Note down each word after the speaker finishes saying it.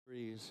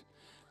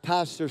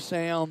Pastor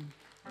Sam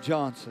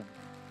Johnson.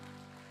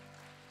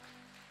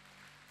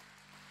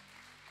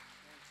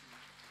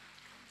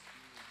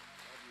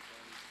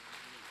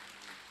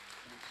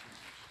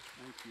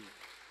 Thank you.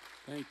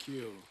 Thank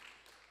you.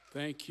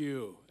 Thank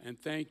you. And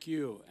thank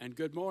you. And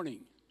good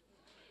morning.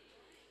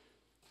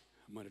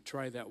 I'm going to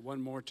try that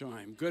one more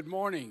time. Good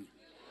morning.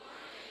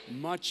 Good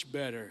morning. Much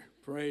better.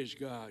 Praise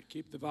God.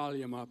 Keep the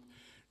volume up.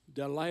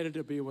 Delighted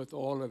to be with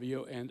all of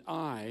you. And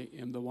I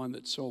am the one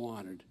that's so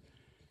honored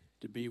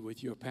to be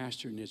with your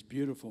pastor and his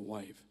beautiful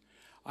wife.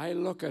 I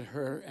look at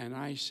her and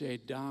I say,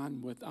 Don,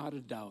 without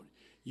a doubt,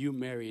 you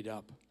married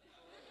up.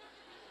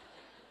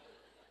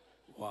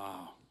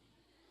 Wow.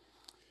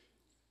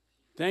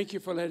 Thank you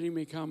for letting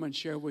me come and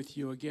share with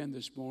you again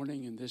this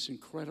morning in this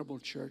incredible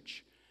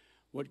church,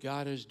 what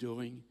God is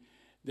doing.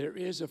 There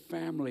is a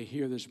family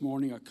here this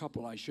morning, a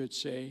couple I should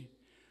say,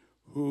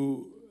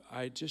 who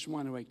I just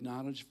want to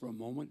acknowledge for a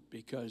moment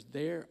because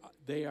they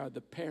are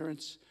the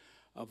parents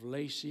of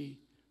Lacey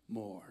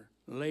Moore.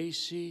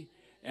 Lacey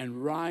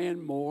and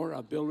Ryan Moore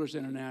of Builders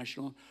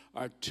International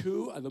are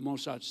two of the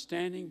most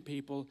outstanding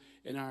people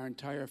in our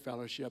entire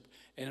fellowship,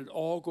 and it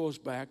all goes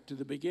back to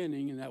the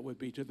beginning, and that would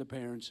be to the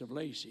parents of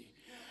Lacey.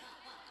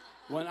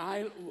 When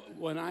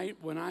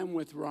I'm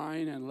with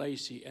Ryan and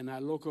Lacey, and I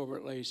look over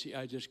at Lacey,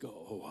 I just go,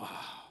 oh, wow.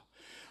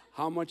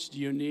 How much do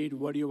you need?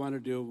 What do you want to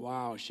do?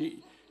 Wow,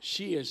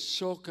 she is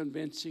so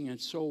convincing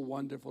and so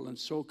wonderful and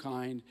so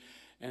kind,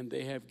 and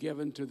they have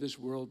given to this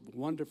world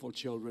wonderful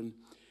children.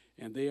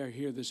 And they are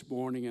here this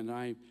morning, and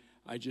I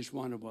just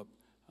want to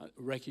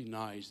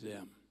recognize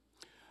them.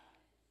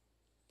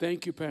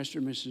 Thank you, Pastor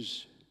and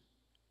Mrs.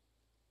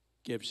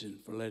 Gibson,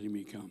 for letting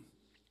me come.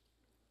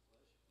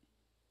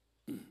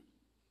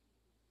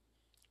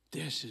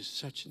 This is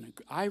such an...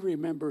 I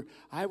remember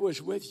I was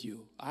with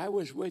you. I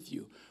was with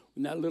you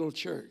in that little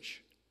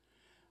church.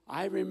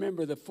 I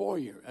remember the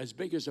foyer, as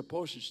big as a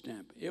postage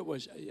stamp. It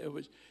was.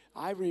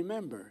 I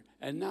remember.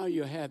 And now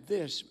you have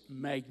this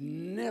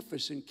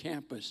magnificent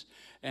campus,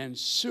 and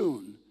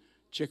soon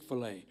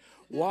Chick-fil-A.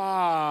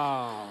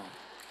 Wow.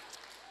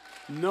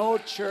 No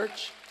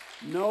church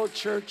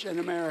in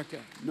America.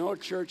 No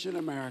church in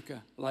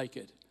America like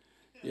it.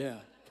 Yeah,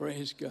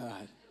 praise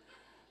God.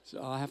 So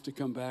I'll have to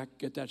come back,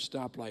 get that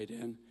stoplight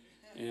in.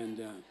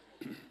 And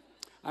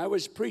I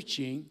was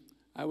preaching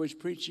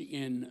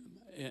in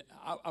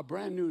a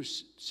brand new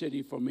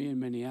city for me in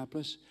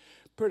Minneapolis.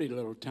 Pretty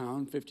little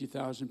town,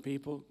 50,000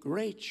 people.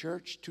 Great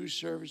church, 2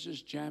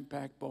 services,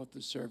 jam-packed both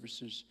the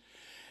services.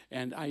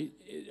 And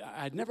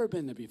I'd never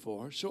been there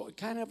before, so it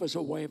kind of was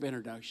a way of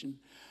introduction.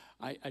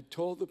 I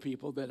told the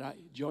people that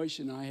Joyce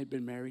and I had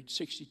been married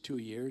 62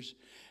 years,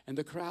 and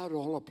the crowd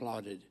all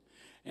applauded.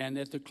 And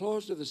at the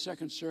close of the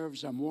second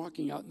service, I'm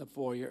walking out in the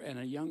foyer, and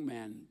a young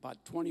man,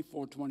 about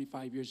 24,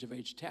 25 years of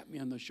age, tapped me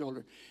on the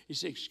shoulder. He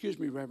said, excuse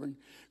me, Reverend,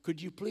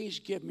 could you please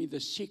give me the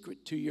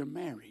secret to your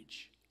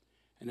marriage?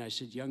 And I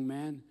said, young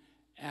man,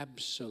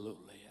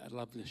 absolutely. I'd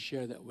love to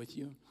share that with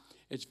you.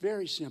 It's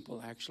very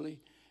simple, actually,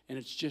 and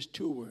it's just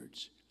 2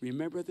 words.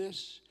 Remember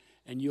this,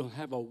 and you'll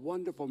have a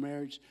wonderful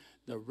marriage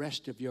the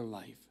rest of your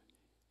life.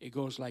 It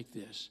goes like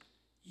this.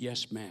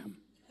 Yes, ma'am.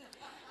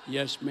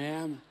 Yes,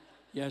 ma'am.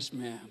 Yes,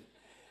 ma'am.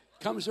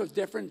 Comes with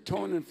different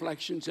tone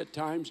inflections at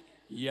times.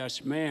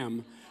 Yes,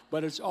 ma'am.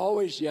 But it's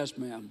always yes,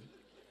 ma'am.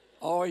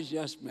 Always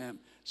yes, ma'am.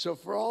 So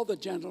for all the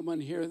gentlemen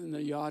here in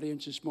the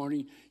audience this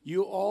morning,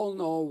 you all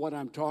know what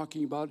I'm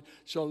talking about.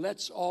 So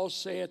let's all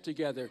say it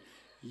together.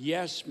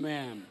 Yes,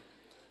 ma'am.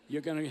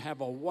 You're going to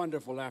have a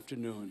wonderful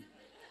afternoon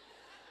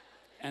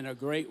and a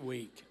great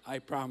week. I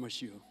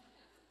promise you.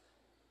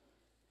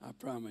 I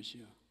promise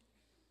you.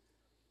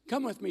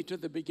 Come with me to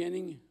the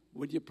beginning,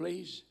 would you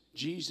please?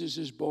 Jesus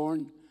is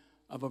born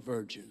of a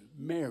virgin.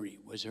 Mary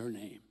was her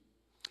name.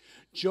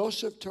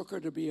 Joseph took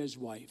her to be his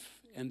wife,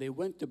 and they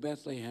went to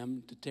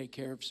Bethlehem to take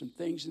care of some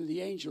things, and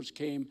the angels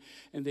came,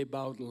 and they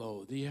bowed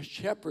low. The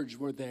shepherds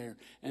were there,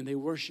 and they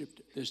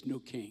worshiped this new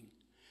king.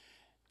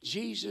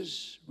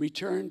 Jesus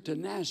returned to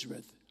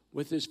Nazareth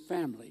with his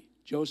family,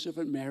 Joseph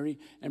and Mary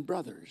and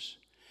brothers.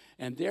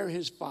 And there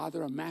his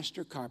father, a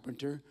master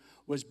carpenter,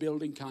 was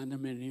building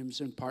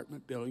condominiums and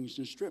apartment buildings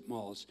and strip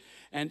malls.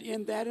 And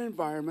in that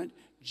environment,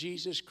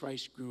 Jesus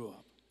Christ grew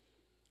up.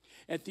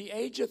 At the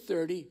age of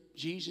 30,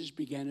 Jesus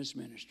began his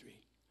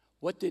ministry.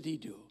 What did he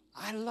do?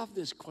 I love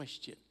this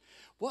question.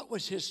 What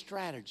was his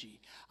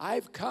strategy?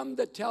 I've come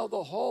to tell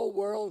the whole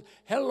world,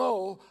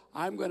 hello,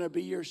 I'm going to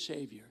be your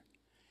Savior.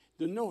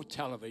 There was no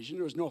television.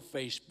 There was no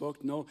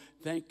Facebook. No,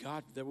 thank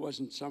God there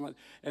wasn't some.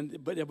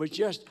 But it was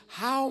just,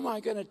 how am I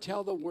going to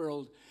tell the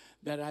world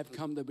that I've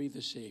come to be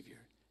the Savior?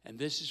 And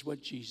this is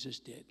what Jesus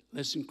did.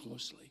 Listen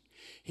closely.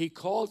 He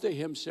called to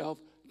himself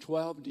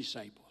 12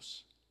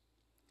 disciples.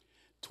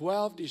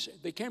 12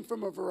 disciples. They came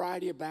from a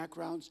variety of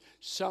backgrounds.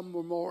 Some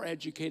were more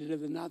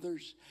educated than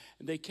others.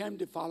 And they came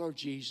to follow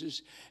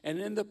Jesus. And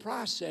in the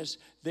process,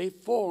 they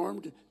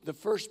formed the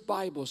first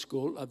Bible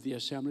school of the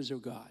Assemblies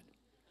of God.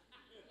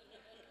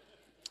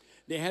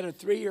 They had a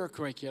 3-year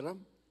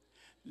curriculum,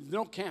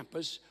 no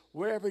campus.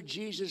 Wherever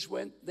Jesus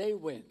went, they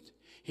went.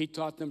 He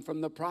taught them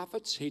from the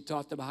prophets. He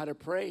taught them how to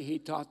pray. He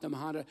taught them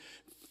how to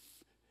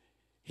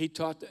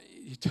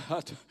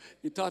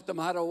them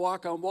how to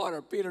walk on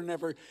water. Peter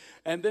never,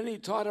 and then he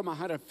taught them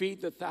how to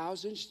feed the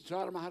thousands. He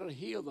taught them how to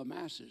heal the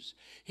masses.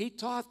 He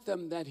taught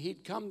them that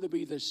he'd come to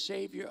be the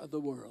Savior of the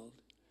world.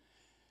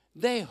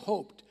 They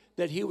hoped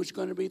that he was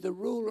going to be the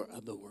ruler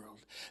of the world.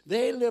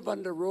 They live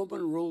under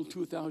Roman rule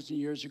 2,000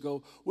 years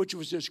ago, which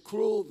was as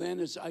cruel then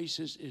as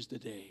ISIS is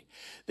today.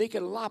 They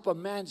could lop a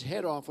man's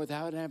head off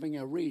without having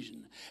a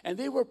reason. And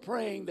they were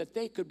praying that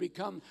they could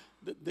become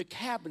the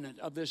cabinet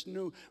of this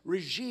new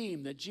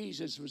regime that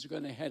Jesus was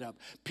going to head up.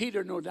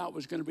 Peter, no doubt,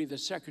 was going to be the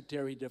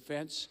Secretary of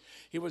Defense.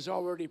 He was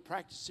already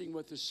practicing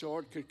with the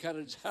sword, could cut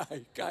its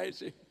eye,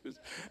 guys.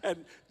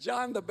 And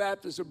John the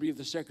Baptist would be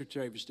the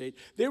Secretary of State.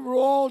 They were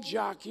all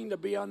jockeying to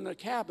be on the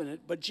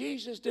cabinet, but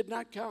Jesus did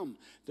not come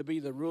to be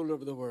the ruler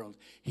of the world.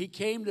 He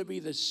came to be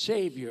the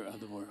Savior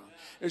of the world.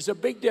 There's a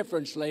big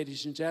difference,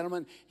 ladies and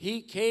gentlemen. He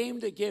came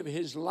to give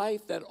his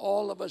life that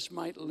all of us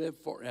might live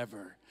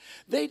forever.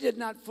 They did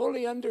not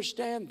fully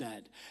understand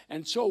that.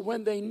 And so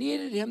when they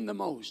needed him the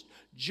most,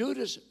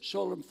 Judas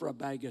sold him for a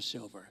bag of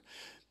silver.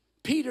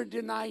 Peter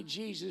denied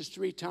Jesus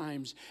 3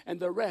 times, and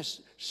the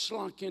rest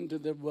slunk into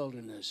the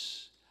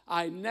wilderness.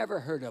 I never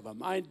heard of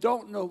him. I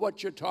don't know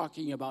what you're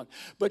talking about.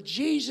 But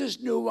Jesus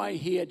knew why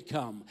he had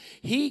come.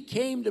 He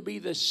came to be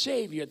the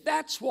Savior.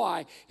 That's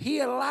why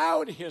he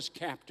allowed his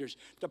captors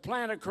to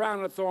plant a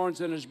crown of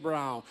thorns in his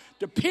brow,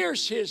 to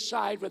pierce his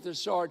side with a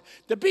sword,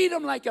 to beat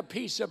him like a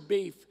piece of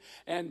beef.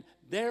 And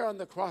there on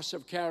the cross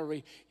of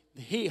Calvary,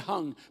 he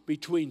hung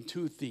between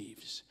 2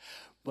 thieves.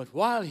 But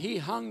while he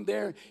hung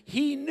there,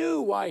 he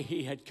knew why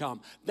he had come.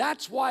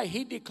 That's why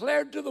he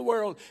declared to the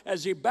world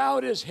as he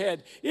bowed his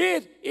head,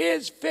 "It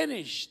is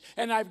finished."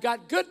 And I've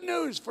got good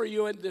news for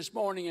you this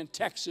morning in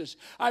Texas.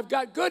 I've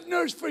got good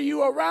news for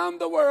you around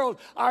the world.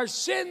 Our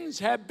sins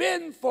have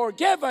been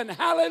forgiven.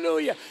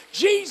 Hallelujah.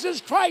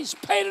 Jesus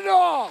Christ paid it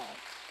all.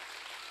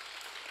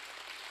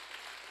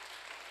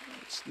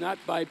 It's not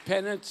by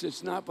penance.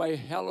 It's not by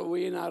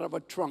Halloween out of a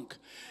trunk.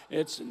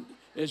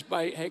 It's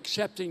by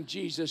accepting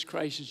Jesus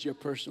Christ as your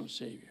personal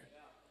Savior.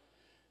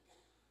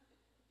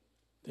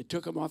 They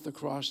took him off the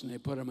cross and they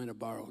put him in a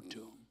borrowed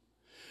tomb.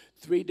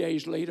 3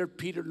 days later,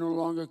 Peter no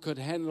longer could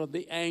handle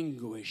the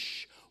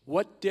anguish.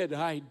 What did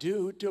I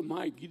do to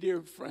my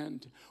dear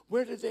friend?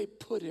 Where did they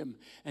put him?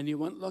 And he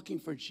went looking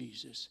for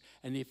Jesus,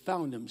 and he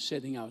found him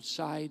sitting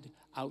outside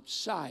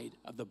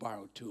of the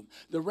borrowed tomb,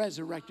 the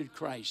resurrected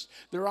Christ.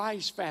 Their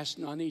eyes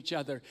fastened on each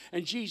other.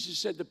 And Jesus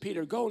said to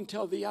Peter, "Go and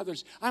tell the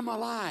others, I'm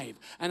alive,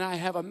 and I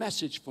have a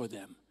message for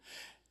them."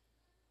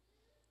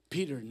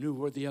 Peter knew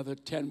where the other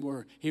 10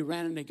 were. He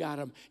ran and he got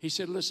them. He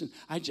said, "Listen,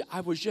 I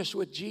was just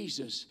with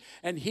Jesus,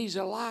 and he's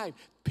alive."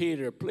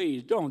 "Peter,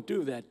 please don't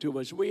do that to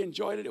us. We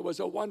enjoyed it. It was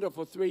a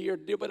wonderful 3-year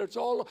deal, but it's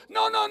all..."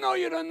 No,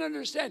 you don't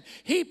understand.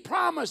 He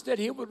promised that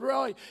he would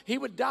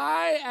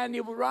die and he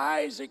would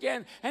rise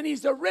again, and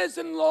he's the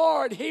risen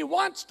Lord. He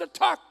wants to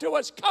talk to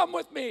us. Come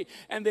with me.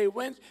 And they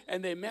went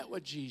and they met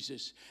with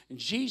Jesus. And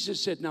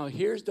Jesus said, "Now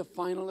here's the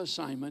final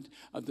assignment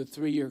of the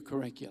 3-year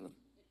curriculum.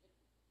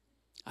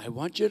 I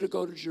want you to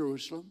go to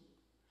Jerusalem,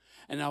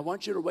 and I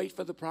want you to wait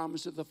for the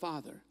promise of the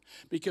Father,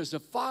 because the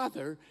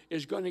Father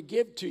is going to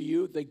give to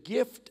you the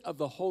gift of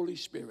the Holy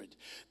Spirit.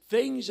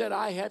 Things that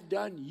I have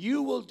done,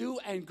 you will do,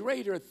 and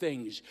greater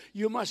things.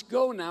 You must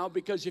go now,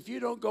 because if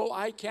you don't go,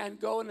 I can't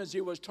go." And as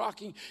he was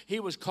talking, he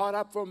was caught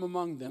up from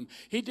among them.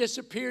 He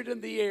disappeared in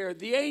the air.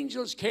 The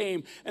angels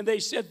came, and they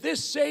said,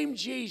 "This same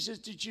Jesus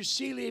that you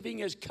see leaving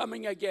is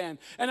coming again.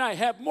 And I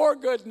have more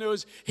good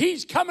news.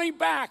 He's coming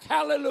back."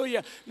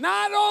 Hallelujah.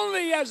 Not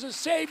only as a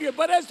Savior,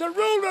 but as the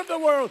ruler of the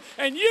world.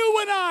 And you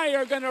and I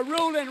are going to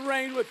rule and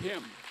reign with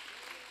him.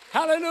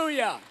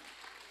 Hallelujah.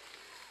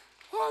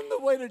 On the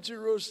way to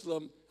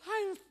Jerusalem,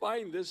 I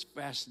find this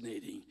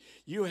fascinating.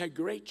 You had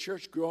great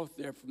church growth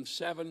there from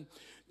 7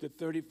 to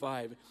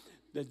 35.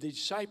 The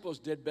disciples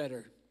did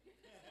better.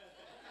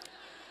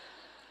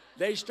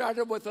 They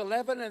started with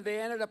 11 and they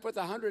ended up with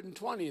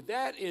 120.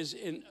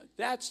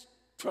 That's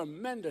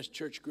tremendous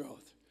church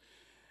growth.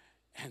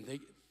 And they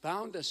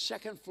found a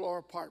second-floor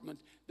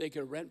apartment they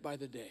could rent by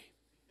the day.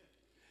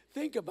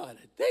 Think about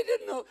it.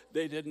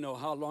 They didn't know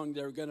how long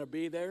they were going to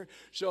be there.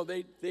 So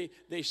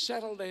they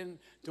settled in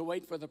to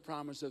wait for the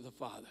promise of the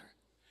Father.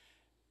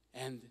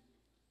 And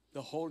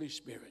the Holy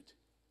Spirit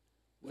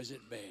was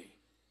at bay.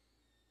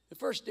 The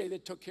first day they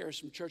took care of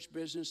some church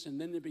business, and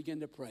then they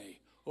began to pray.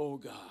 "Oh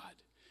God,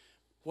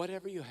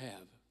 whatever you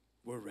have,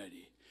 we're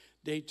ready."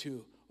 Day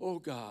 2, "Oh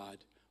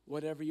God,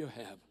 whatever you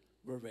have,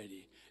 we're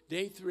ready."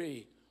 Day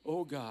 3,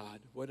 "Oh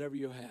God, whatever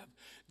you have."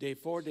 Day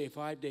 4, day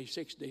 5, day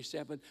 6, day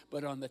 7.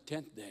 But on the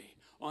 10th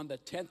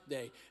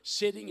day,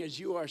 sitting as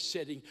you are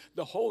sitting,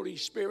 the Holy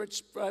Spirit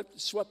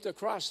swept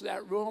across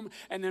that room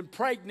and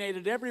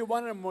impregnated every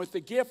one of them with the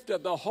gift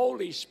of the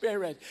Holy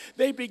Spirit.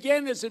 They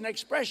began as an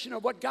expression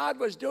of what God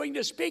was doing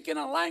to speak in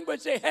a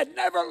language they had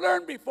never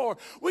learned before.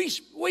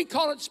 We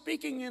call it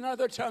speaking in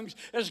other tongues,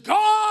 as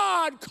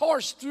God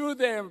coursed through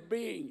their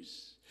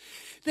beings.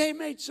 They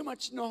made so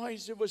much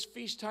noise. It was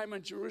feast time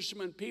in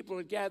Jerusalem, and people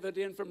had gathered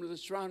in from the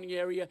surrounding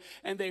area,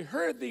 and they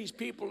heard these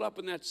people up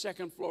in that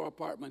second floor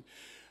apartment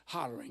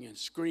hollering and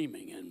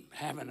screaming and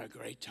having a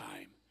great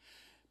time.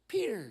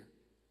 Peter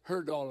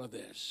heard all of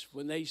this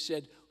when they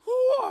said,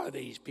 who are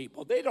these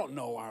people? They don't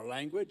know our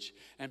language.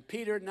 And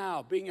Peter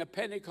now, being a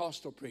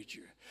Pentecostal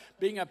preacher,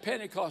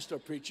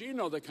 you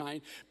know the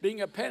kind,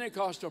 being a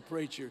Pentecostal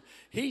preacher,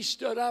 he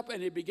stood up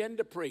and he began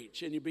to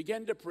preach,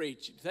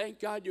 Thank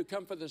God you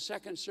come for the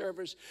second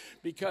service,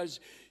 because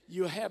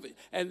you have,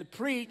 and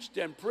preached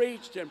and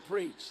preached and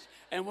preached.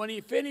 And when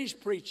he finished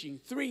preaching,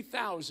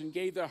 3,000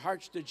 gave their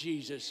hearts to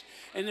Jesus.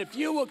 And if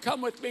you will come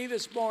with me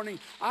this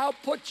morning, I'll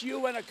put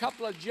you in a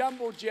couple of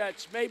jumbo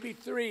jets, maybe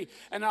 3,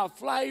 and I'll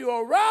fly you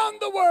around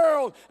the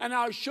world, and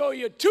I'll show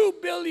you 2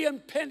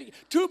 billion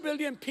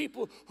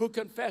people who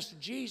confess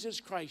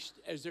Jesus Christ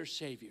as their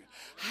Savior.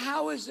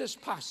 How is this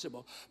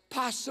possible?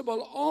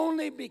 Possible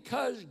only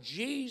because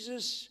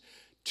Jesus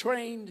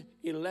trained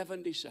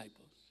 11 disciples.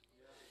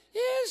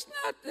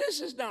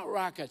 This is not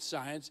rocket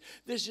science.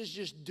 This is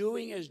just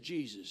doing as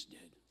Jesus did.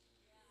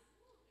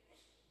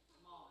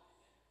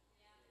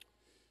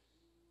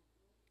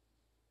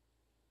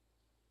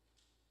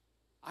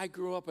 I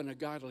grew up in a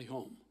godly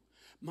home.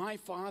 My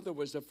father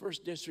was the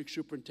first district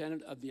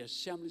superintendent of the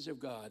Assemblies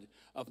of God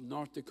of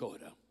North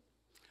Dakota.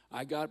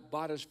 I got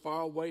about as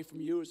far away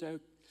from you as I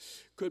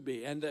could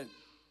be. And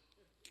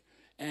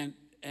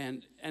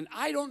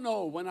I don't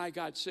know when I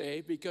got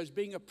saved, because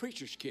being a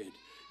preacher's kid,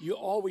 you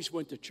always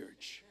went to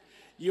church.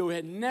 You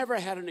had never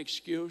had an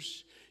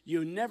excuse.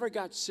 You never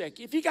got sick.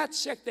 If you got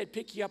sick, they'd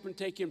pick you up and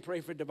take you and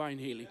pray for divine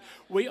healing.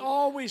 We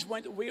always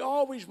went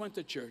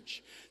to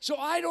church. So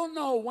I don't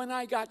know when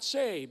I got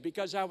saved,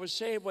 because I was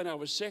saved when I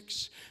was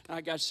 6, and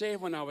I got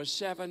saved when I was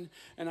 7,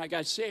 and I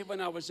got saved when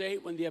I was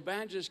 8. When the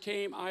evangelist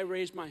came, I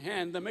raised my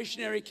hand. The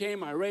missionary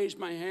came, I raised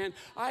my hand.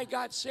 I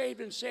got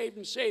saved and saved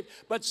and saved.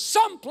 But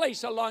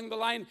someplace along the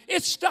line,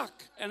 it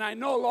stuck, and I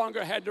no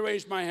longer had to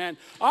raise my hand.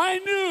 I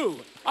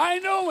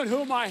know in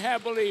whom I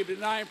have believed,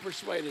 and I am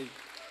persuaded.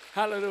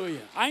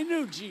 Hallelujah. I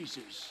knew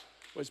Jesus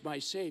was my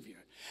Savior.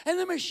 And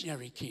the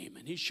missionary came,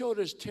 and he showed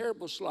us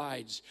terrible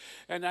slides.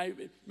 And I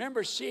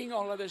remember seeing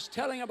all of this,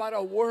 telling about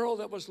a world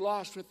that was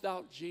lost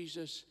without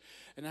Jesus.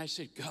 And I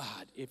said,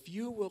 God, if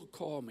you will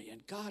call me.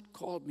 And God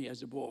called me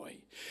as a boy.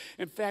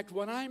 In fact,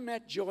 when I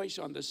met Joyce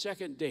on the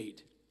second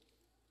date,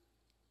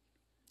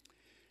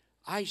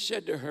 I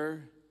said to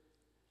her,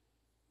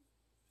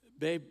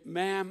 babe,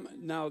 ma'am,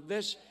 now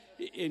this,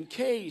 in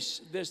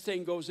case this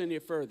thing goes any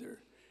further,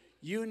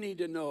 you need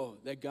to know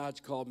that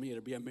God's called me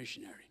to be a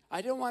missionary.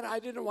 I didn't want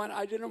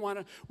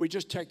to. We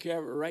just take care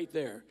of it right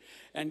there.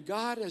 And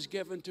God has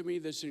given to me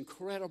this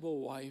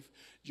incredible wife,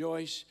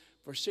 Joyce.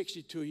 For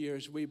 62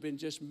 years, we've been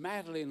just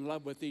madly in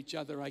love with each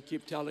other, I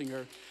keep telling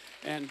her.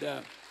 And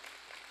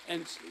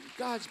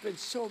God's been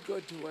so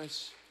good to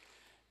us.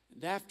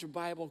 And after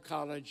Bible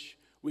college,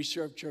 we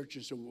served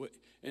churches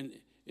in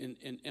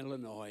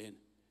Illinois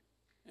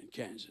and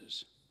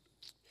Kansas.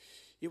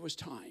 It was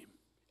time.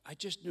 I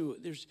just knew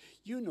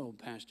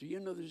Pastor,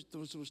 there's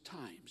those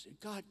times. And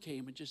God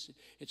came and just said,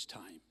 it's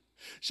time.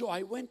 So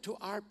I went to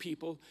our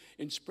people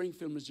in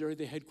Springfield, Missouri,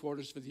 the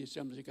headquarters for the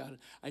Assemblies of God.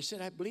 I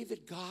said, I believe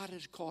that God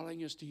is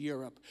calling us to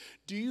Europe.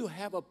 Do you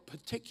have a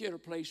particular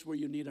place where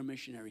you need a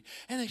missionary?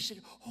 And they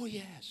said, oh,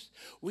 yes,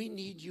 we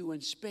need you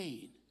in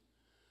Spain.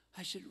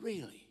 I said,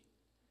 really?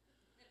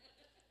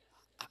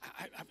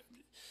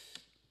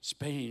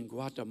 Spain,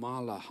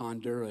 Guatemala,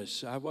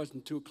 Honduras. I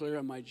wasn't too clear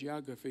on my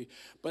geography,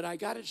 but I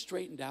got it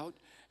straightened out,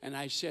 and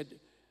I said,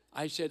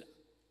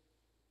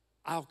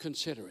 I'll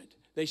consider it.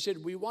 They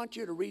said, we want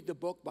you to read the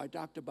book by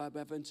Dr. Bob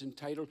Evans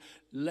entitled,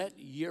 Let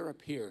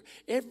Europe Hear.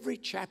 Every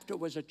chapter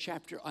was a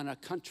chapter on a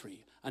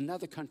country,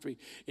 another country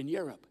in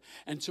Europe.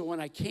 And so when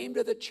I came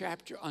to the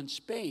chapter on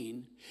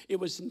Spain, it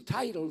was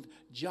entitled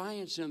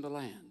Giants in the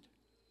Land.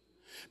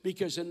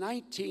 Because in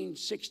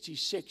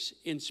 1966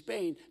 in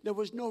Spain, there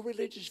was no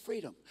religious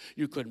freedom.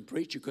 You couldn't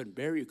preach, you couldn't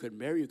bury, you couldn't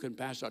marry, you couldn't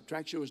pass out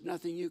tracts. There was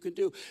nothing you could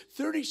do.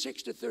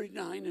 36 to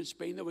 39 in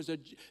Spain, there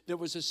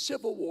was a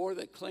civil war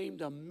that claimed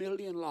 1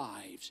 million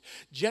lives.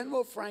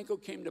 General Franco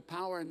came to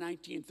power in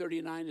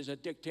 1939 as a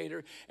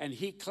dictator, and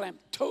he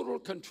clamped total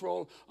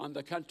control on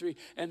the country,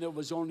 and there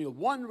was only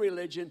one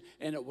religion,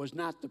 and it was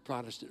not the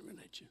Protestant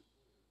religion.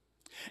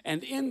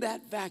 And in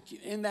that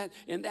vacuum,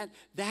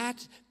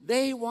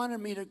 they wanted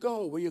me to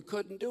go where you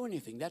couldn't do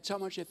anything. That's how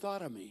much they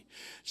thought of me.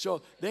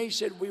 So they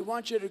said, we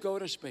want you to go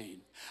to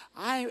Spain.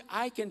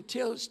 I can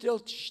still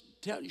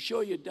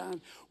show you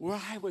down where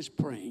I was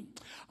praying.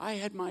 I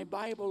had my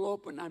Bible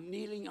open. I'm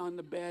kneeling on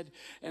the bed,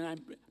 and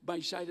I'm by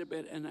the side of the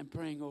bed, and I'm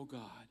praying, oh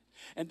God.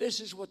 And this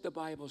is what the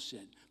Bible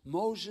said.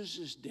 Moses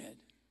is dead.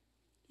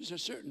 There's a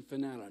certain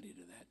finality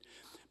to that.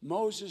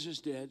 Moses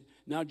is dead.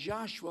 Now,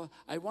 Joshua,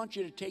 I want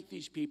you to take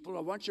these people. I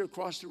want you to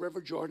cross the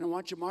River Jordan. I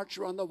want you to march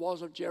around the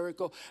walls of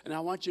Jericho, and I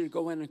want you to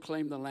go in and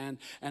claim the land.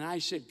 And I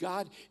said,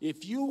 God,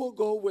 if you will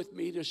go with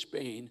me to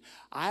Spain,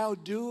 I'll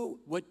do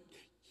what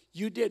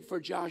You did for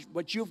Josh,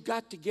 but you've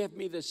got to give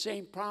me the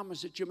same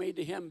promise that you made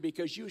to him,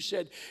 because you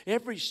said,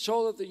 every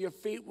sole that your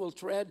feet will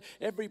tread,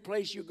 every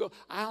place you go,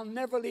 I'll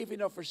never leave you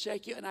nor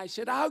forsake you. And I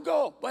said, I'll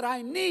go, but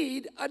I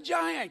need a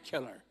giant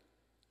killer,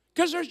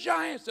 because there's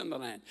giants in the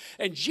land.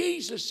 And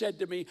Jesus said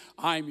to me,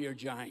 I'm your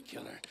giant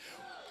killer.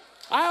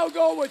 I'll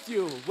go with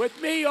you.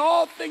 With me,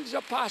 all things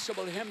are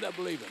possible to him that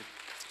believeth.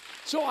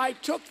 So I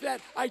took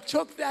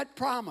that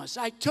promise.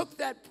 I took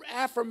that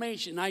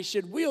affirmation. I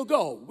said, we'll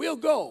go. We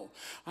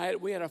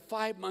had a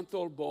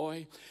 5-month-old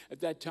boy at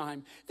that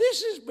time.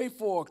 This is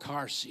before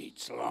car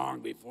seats,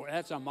 long before.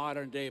 That's a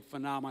modern day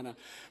phenomenon.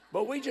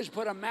 But we just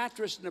put a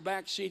mattress in the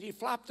back seat. He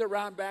flopped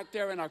around back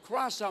there, and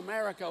across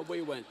America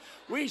we went.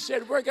 We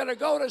said, we're going to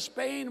go to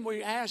Spain.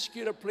 We ask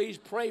you to please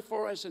pray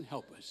for us and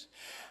help us.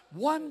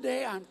 One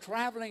day I'm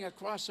traveling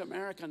across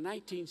America in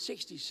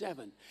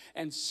 1967,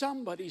 and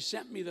somebody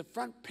sent me the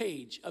front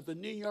page of the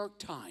New York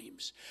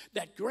Times,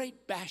 that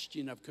great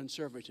bastion of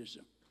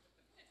conservatism.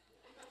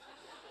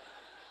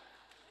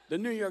 The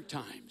New York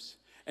Times.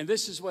 And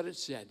this is what it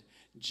said.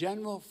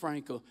 General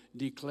Franco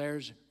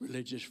declares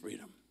religious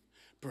freedom.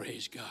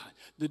 Praise God.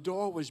 The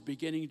door was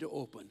beginning to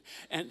open.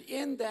 And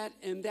in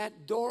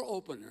that door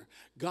opener,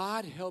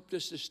 God helped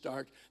us to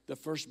start the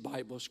first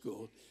Bible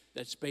school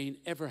that Spain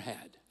ever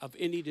had of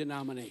any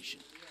denomination.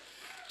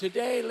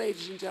 Today,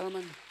 ladies and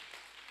gentlemen,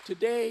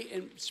 today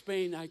in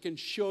Spain, I can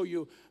show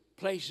you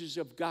places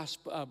of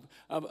gospel,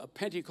 of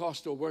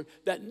Pentecostal work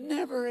that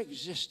never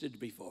existed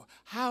before.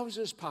 How is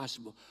this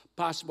possible?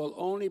 Possible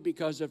only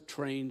because of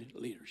trained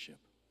leadership.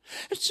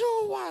 And so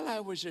while I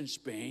was in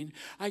Spain,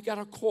 I got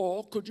a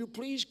call, could you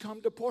please come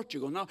to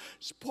Portugal? Now,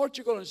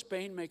 Portugal and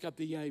Spain make up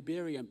the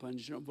Iberian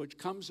Peninsula, which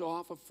comes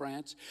off of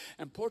France.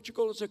 And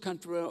Portugal is a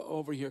country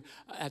over here,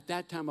 at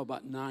that time,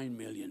 about 9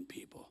 million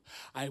people.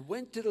 I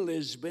went to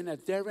Lisbon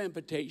at their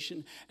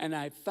invitation, and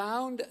I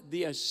found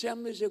the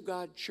Assemblies of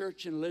God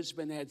Church in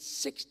Lisbon had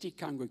 60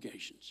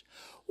 congregations.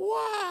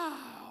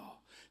 Wow!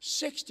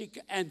 60,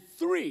 and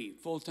 3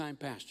 full-time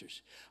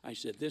pastors. I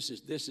said, this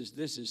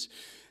is.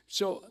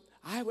 So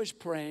I was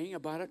praying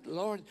about it.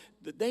 Lord,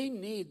 they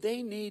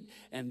need,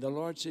 and the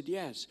Lord said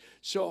yes.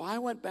 So I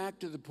went back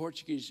to the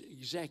Portuguese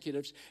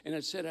executives, and I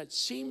said, it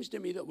seems to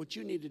me that what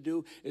you need to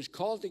do is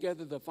call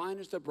together the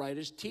finest, the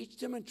brightest, teach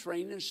them and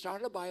train them,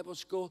 start a Bible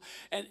school,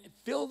 and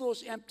fill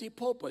those empty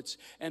pulpits.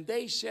 And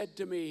they said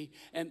to me,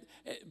 and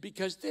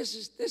because this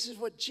is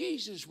what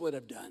Jesus would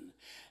have done.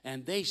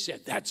 And they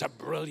said, that's a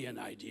brilliant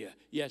idea.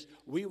 Yes,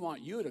 we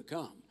want you to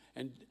come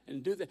and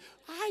do that.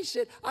 I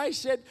said,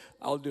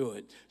 I'll do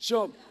it.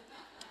 So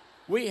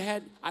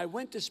I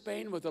went to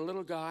Spain with a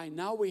little guy.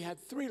 Now we had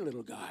 3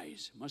 little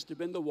guys. Must have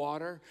been the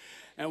water.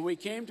 And we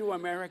came to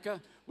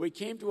America.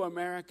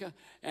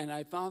 And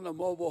I found a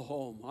mobile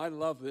home. I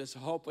love this. I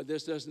hope that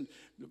this doesn't,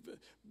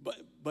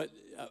 but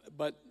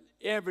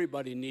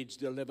everybody needs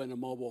to live in a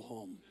mobile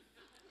home.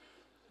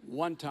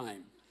 One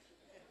time.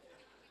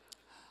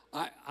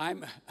 I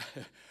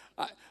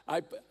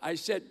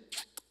said,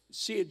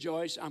 see you,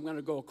 Joyce. I'm going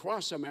to go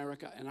across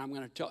America, and I'm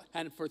going to tell.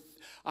 And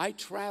I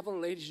traveled,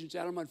 ladies and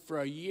gentlemen, for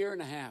a year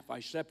and a half. I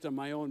slept in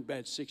my own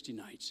bed 60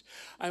 nights.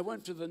 I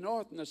went to the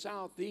north and the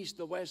south, the east,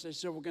 the west. I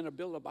said, we're going to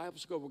build a Bible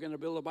school. We're going to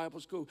build a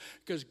Bible school.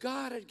 Because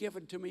God had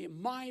given to me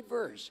my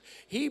verse,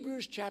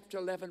 Hebrews chapter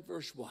 11,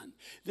 verse 1.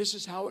 This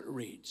is how it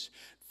reads.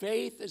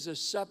 Faith is a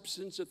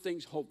substance of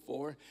things hoped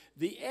for,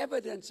 the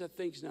evidence of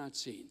things not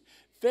seen.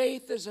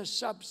 Faith is a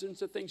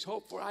substance of things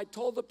hoped for. I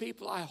told the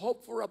people, I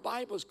hope for a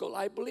Bible school.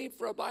 I believe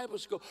for a Bible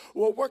school.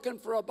 We're working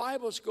for a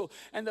Bible school.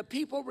 And the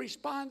people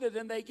responded,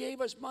 and they gave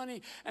us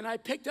money. And I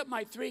picked up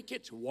my 3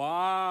 kids.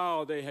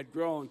 Wow, they had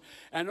grown.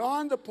 And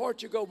on to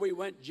Portugal we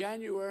went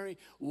January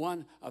 1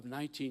 of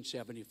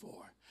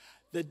 1974.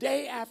 The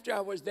day after I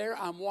was there,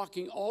 I'm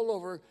walking all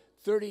over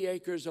 30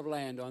 acres of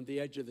land on the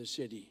edge of the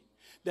city.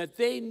 That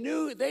they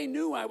knew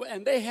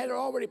and they had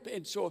already,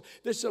 and so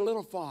this is a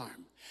little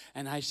farm.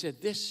 And I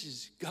said, this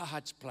is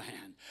God's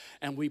plan.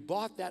 And we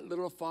bought that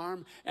little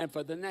farm, and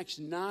for the next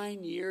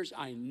 9 years,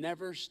 I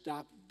never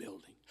stopped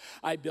building.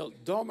 I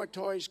built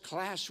dormitories,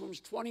 classrooms,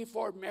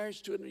 24 marriage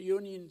student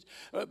union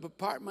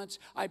apartments.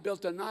 I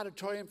built an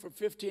auditorium for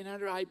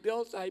 1,500. I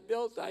built.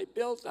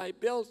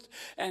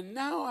 And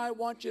now I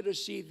want you to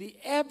see the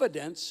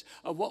evidence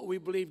of what we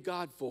believe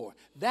God for.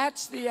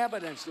 That's the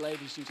evidence,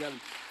 ladies and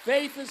gentlemen.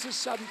 Faith is the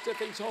substance of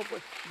things hoped for.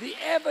 The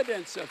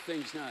evidence of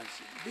things not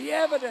seen. The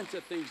evidence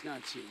of things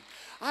not seen.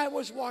 I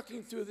was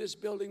walking through this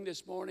building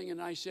this morning,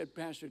 and I said,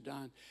 Pastor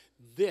Don,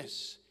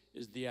 this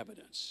is the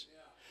evidence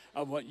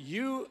of what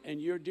you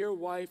and your dear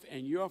wife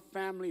and your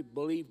family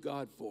believe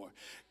God for.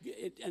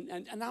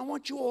 And I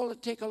want you all to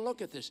take a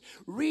look at this.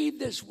 Read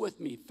this with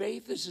me.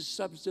 Faith is the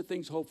substance of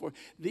things hoped for.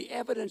 The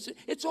evidence,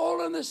 it's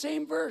all in the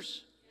same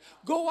verse.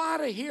 Go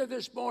out of here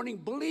this morning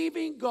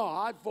believing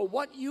God for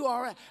what you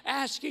are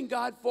asking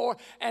God for,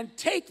 and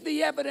take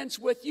the evidence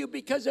with you,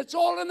 because it's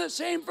all in the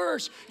same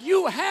verse.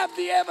 You have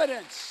the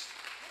evidence.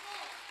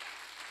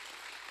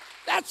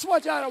 That's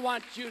what I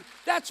want you.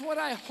 That's what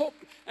I hope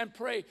and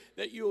pray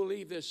that you will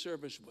leave this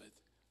service with.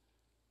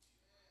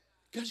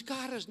 Because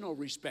God has no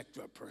respect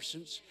for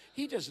persons.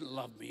 He doesn't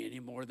love me any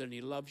more than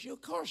he loves you.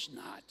 Of course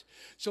not.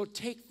 So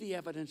take the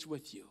evidence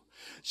with you.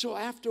 So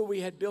after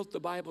we had built the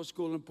Bible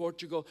school in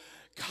Portugal,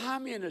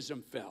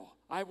 communism fell.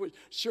 I would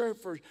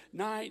serve for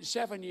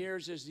 7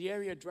 years as the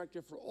area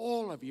director for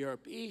all of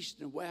Europe, East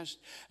and West.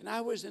 And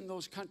I was in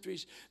those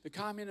countries, the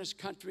communist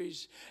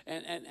countries,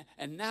 and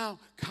now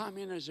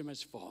communism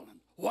has fallen.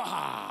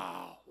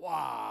 Wow,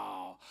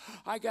 wow.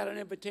 I got an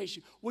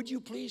invitation. Would you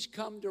please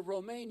come to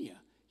Romania?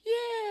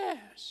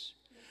 Yes.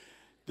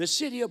 The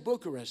city of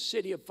Bucharest,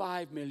 city of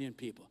 5 million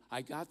people.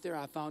 I got there,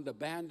 I found a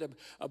band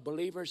of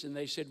believers, and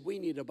they said, we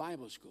need a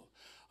Bible school.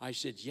 I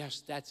said,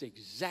 yes, that's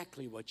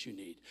exactly what you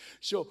need.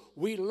 So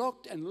we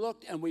looked,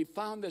 and we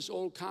found this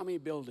old commie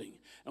building,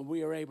 and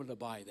we were able to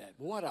buy that.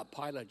 What a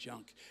pile of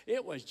junk.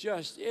 It was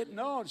just,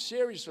 no,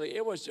 seriously,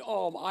 it was,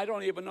 I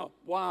don't even know.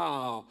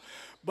 Wow.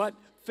 But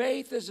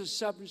faith is the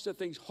substance of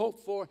things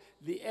hoped for,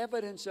 the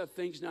evidence of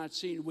things not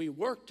seen. We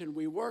worked and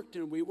we worked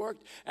and we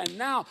worked, and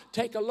now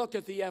take a look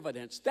at the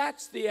evidence.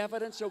 That's the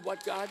evidence of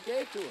what God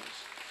gave to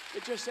us.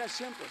 It's just that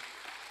simple.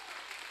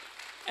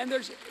 And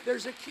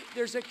there's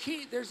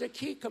a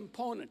key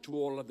component to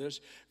all of this.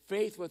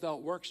 Faith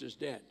without works is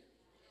dead.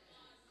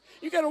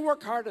 You got to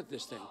work hard at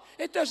this thing.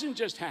 It doesn't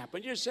just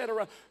happen. You sit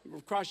around,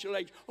 cross your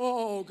legs.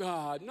 Oh,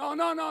 God.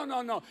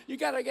 No. You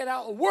got to get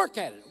out and work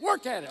at it.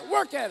 Work at it.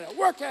 Work at it.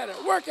 Work at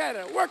it. Work at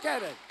it. Work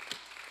at it.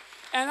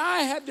 And I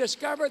have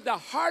discovered the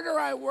harder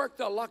I work,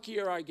 the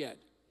luckier I get.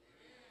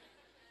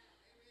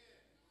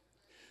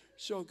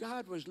 So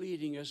God was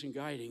leading us and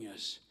guiding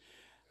us.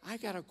 I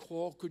got a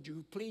call. Could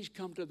you please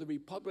come to the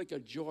Republic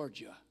of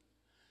Georgia?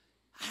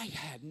 I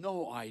had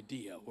no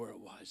idea where it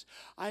was.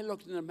 I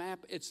looked in the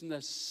map. It's in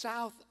the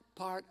south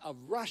part of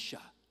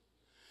Russia.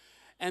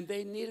 And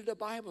they needed a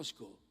Bible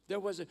school. There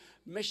was a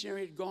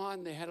missionary had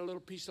gone. They had a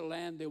little piece of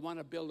land. They want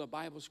to build a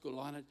Bible school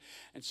on it.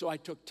 And so I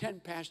took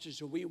 10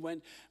 pastors and we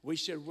went. We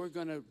said, we're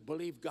going to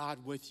believe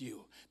God with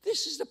you.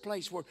 This is the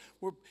place where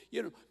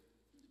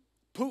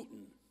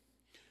Putin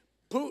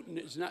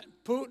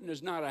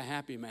is not a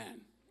happy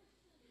man.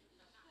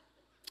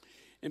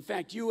 In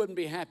fact, you wouldn't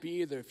be happy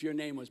either if your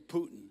name was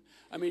Putin.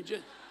 I mean,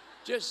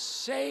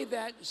 just say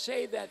that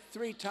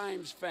 3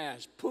 times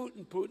fast.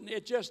 Putin.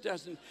 It just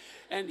doesn't.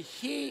 And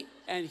he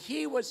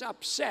was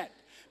upset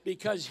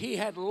because he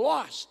had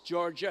lost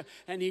Georgia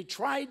and he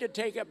tried to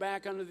take it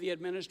back under the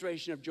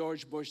administration of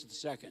George Bush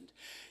II.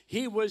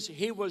 He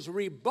was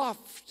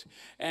rebuffed,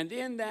 and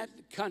in that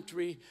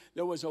country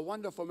there was a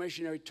wonderful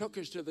missionary took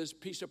us to this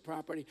piece of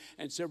property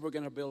and said we're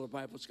going to build a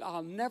Bible school.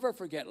 I'll never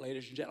forget,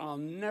 ladies and gentlemen. I'll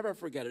never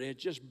forget it.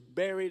 It's just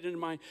buried in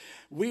my.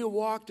 We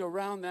walked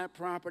around that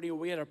property.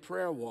 We had a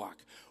prayer walk.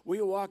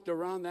 We walked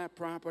around that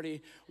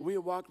property.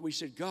 We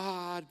said,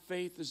 God,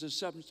 faith is the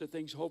substance of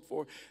things hoped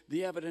for,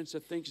 the evidence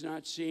of things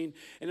not seen.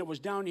 And it was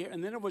down here,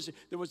 and then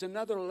there was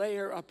another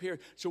layer up here.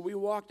 So we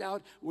walked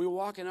out. We were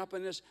walking up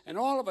in this, and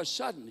all of a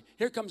sudden,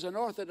 here comes an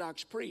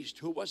Orthodox priest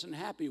who wasn't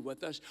happy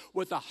with us,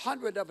 with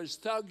 100 of his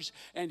thugs,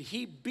 and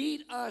he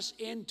beat us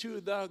into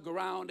the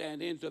ground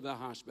and into the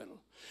hospital.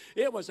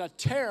 It was a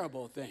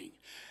terrible thing.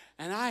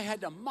 And I had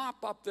to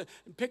mop up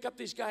pick up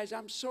these guys.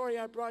 I'm sorry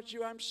I brought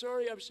you. I'm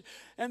sorry.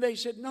 And they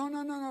said,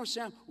 no,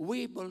 Sam.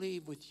 We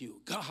believe with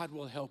you. God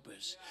will help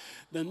us.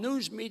 The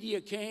news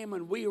media came,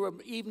 and we were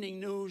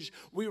evening news.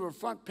 We were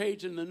front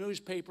page in the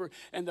newspaper.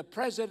 And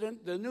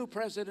the new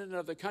president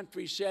of the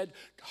country said,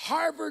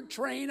 Harvard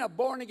train a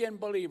born-again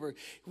believer.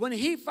 When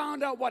he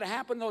found out what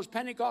happened to those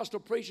Pentecostal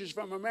preachers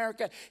from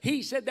America,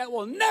 he said that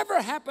will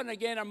never happen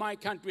again in my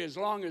country as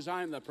long as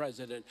I'm the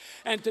president.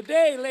 And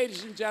today,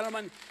 ladies and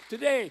gentlemen,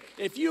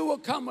 if you will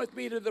come with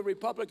me to the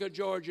Republic of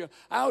Georgia,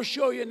 I'll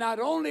show you not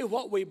only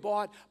what we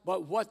bought,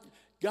 but what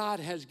God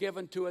has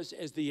given to us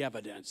as the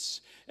evidence.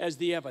 As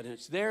the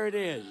evidence. There it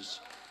is.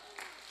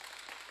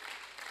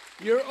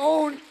 Your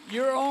own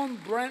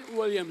Brent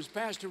Williams,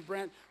 Pastor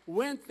Brent,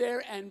 went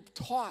there and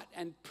taught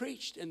and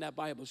preached in that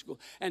Bible school.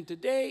 And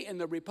today in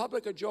the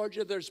Republic of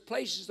Georgia, there's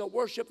places of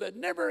worship that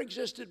never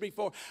existed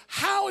before.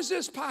 How is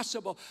this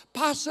possible?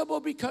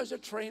 Possible because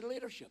of trained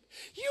leadership.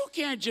 You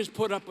can't just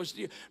put up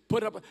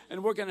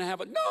and we're going to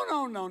have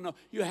no.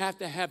 You have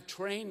to have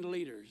trained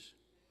leaders.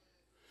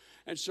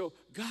 And so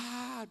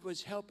God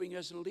was helping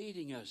us and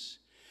leading us.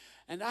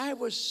 And I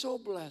was so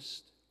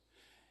blessed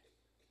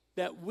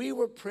that we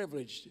were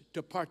privileged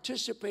to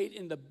participate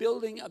in the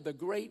building of the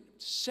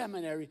great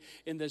seminary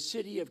in the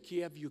city of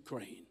Kiev,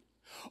 Ukraine.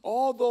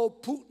 Although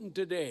Putin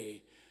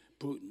today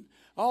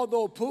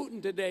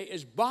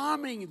is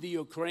bombing the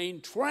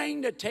Ukraine,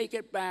 trying to take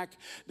it back,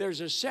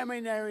 there's a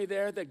seminary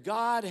there that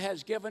God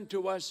has given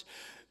to us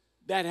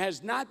that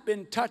has not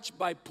been touched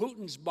by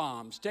Putin's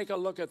bombs. Take a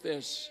look at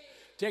this.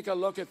 Take a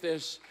look at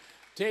this.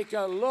 Take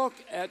a look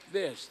at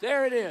this.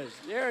 There it is.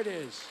 There it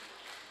is.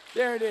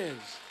 There it is.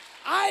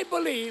 I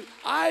believe,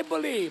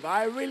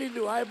 I really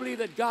do. I believe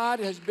that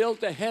God has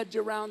built a hedge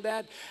around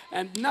that,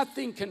 and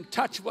nothing can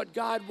touch what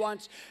God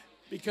wants.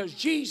 Because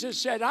Jesus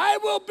said, I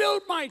will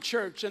build my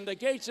church, and the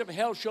gates of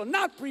hell shall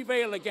not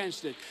prevail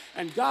against it.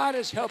 And God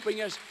is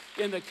helping us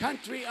in the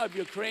country of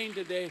Ukraine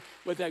today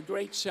with that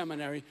great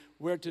seminary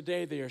where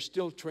today they are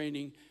still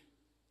training,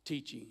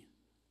 teaching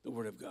the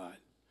Word of God.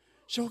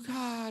 So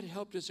God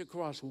helped us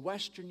across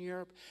Western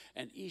Europe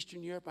and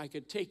Eastern Europe. I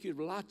could take you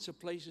to lots of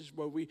places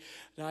where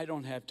I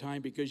don't have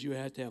time because you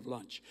had to have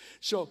lunch.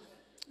 So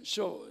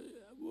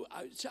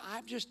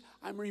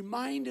I'm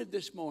reminded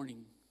this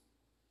morning.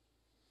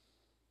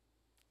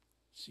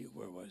 See,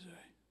 where was I?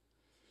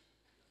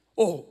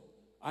 Oh,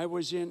 I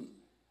was in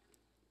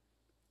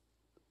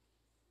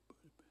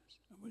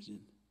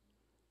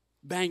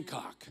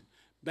Bangkok,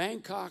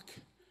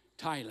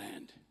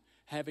 Thailand,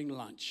 having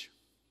lunch.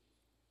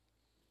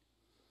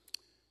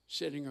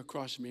 Sitting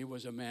across from me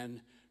was a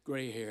man,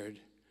 gray-haired.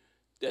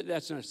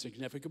 That's not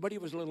significant, but he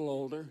was a little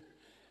older.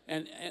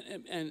 And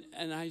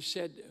I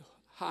said,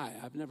 hi,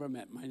 I've never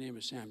met. My name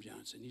is Sam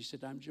Johnson. He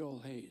said, I'm Joel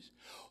Hayes.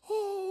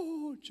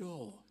 Oh,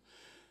 Joel,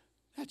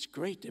 that's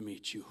great to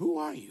meet you. Who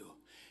are you?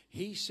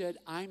 He said,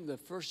 I'm the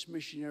first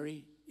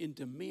missionary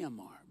into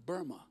Myanmar,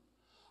 Burma.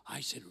 I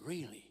said,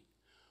 really?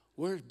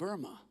 Where's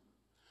Burma?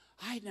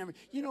 I'd never,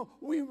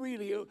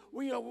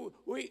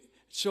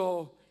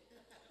 so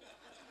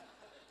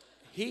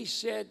he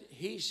said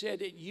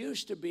it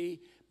used to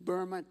be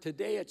Burma.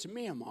 Today it's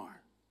Myanmar.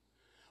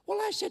 Well,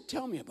 I said,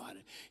 tell me about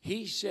it.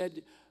 He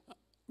said,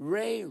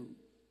 Ray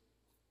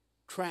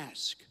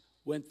Trask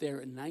went there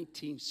in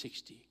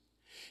 1960.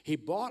 He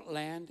bought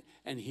land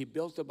and he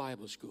built a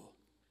Bible school.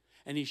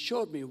 And he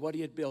showed me what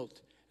he had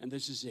built, and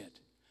this is it.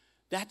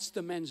 That's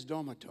the men's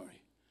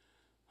dormitory.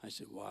 I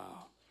said,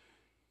 wow.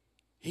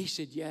 He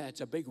said, yeah,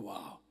 it's a big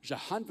wow. There's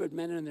 100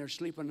 men in there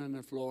sleeping on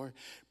the floor.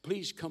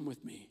 Please come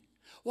with me.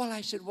 Well,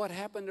 I said, what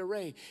happened to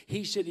Ray?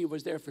 He said he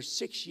was there for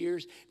 6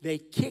 years. They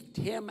kicked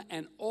him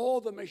and all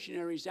the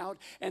missionaries out,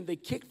 and they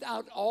kicked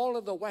out all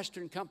of the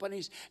Western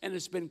companies, and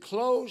it's been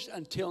closed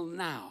until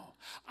now.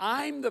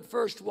 I'm the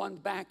first one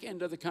back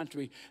into the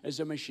country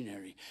as a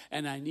missionary,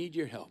 and I need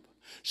your help.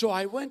 So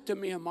I went to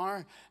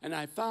Myanmar, and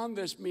I found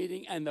this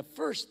meeting, and the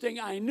first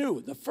thing I knew,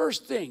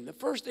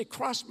 it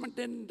crossed my,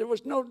 there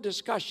was no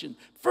discussion.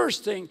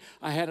 First thing,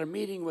 I had a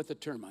meeting with the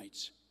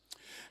termites.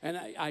 And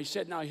I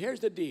said, now here's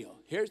the deal.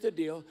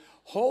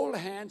 Hold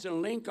hands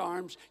and link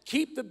arms.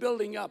 Keep the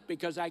building up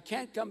because I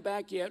can't come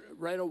back yet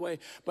right away.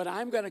 But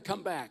I'm going to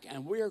come back,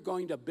 and we are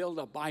going to build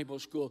a Bible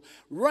school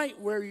right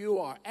where you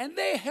are. And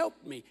they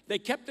helped me. They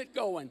kept it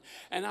going.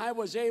 And I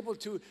was able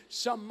to,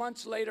 some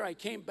months later, I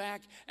came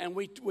back, and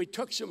we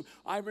took some,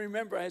 I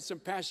remember I had some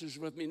pastors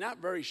with me, not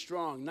very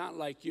strong, not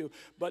like you,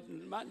 but,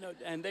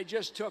 and they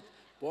just took,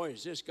 boy,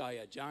 is this guy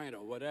a giant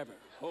or whatever.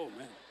 Oh,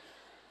 man.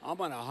 I'm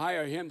going to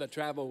hire him to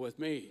travel with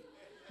me.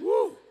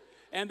 Woo!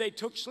 And they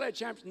took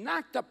sledgehammers,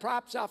 knocked the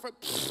props off it.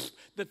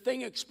 The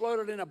thing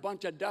exploded in a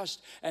bunch of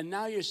dust. And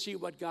now you see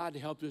what God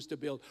helped us to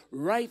build.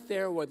 Right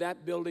there where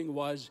that building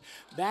was,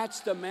 that's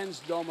the men's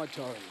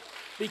dormitory.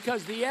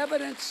 Because the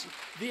evidence,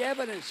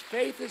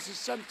 faith is the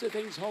substance of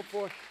things hoped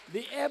for,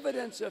 the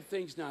evidence of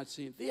things not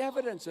seen. The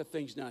evidence of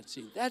things not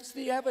seen. That's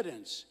the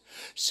evidence.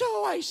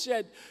 So I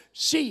said,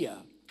 see ya.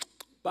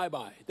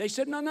 Bye-bye. They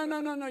said,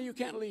 no, you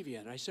can't leave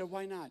yet. I said,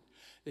 why not?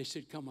 They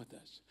said, come with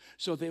us.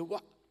 So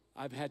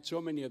I've had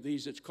so many of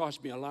these, it's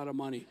cost me a lot of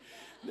money.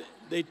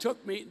 They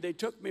took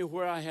me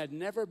where I had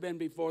never been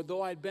before,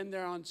 though I'd been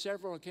there on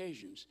several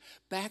occasions.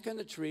 Back in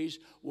the trees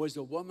was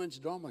the women's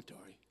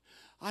dormitory.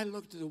 I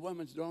looked at the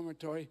women's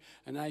dormitory,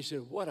 and I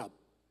said,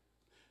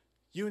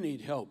 you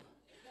need help.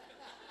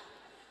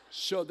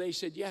 So they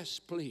said, yes,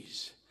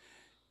 please.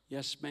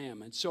 Yes,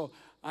 ma'am. And so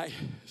I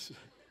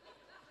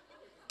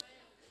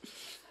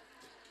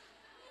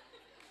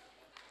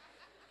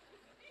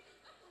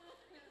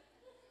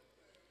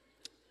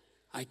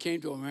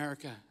came to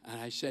America, and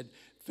I said,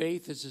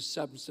 faith is the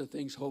substance of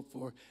things hoped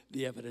for,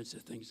 the evidence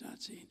of things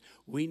not seen.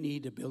 We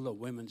need to build a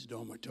women's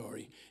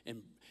dormitory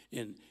in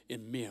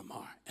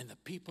Myanmar. And the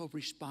people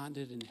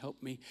responded and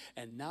helped me.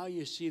 And now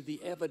you see the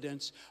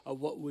evidence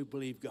of what we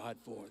believe God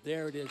for.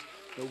 There it is,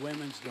 the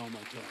women's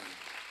dormitory.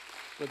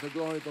 For the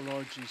glory of the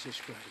Lord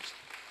Jesus Christ.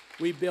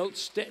 We built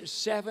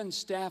 7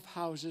 staff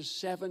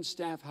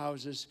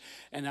houses,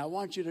 and I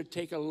want you to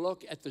take a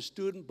look at the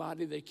student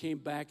body that came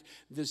back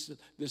this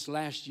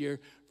last year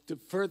to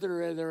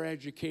further their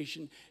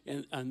education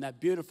on that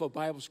beautiful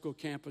Bible school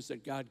campus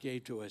that God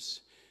gave to us.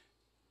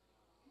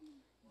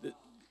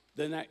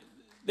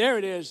 There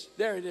it is.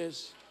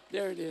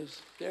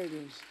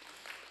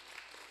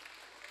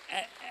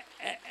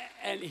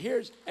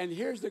 And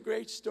here's the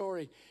great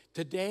story.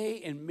 Today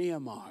in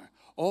Myanmar,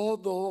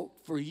 although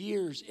for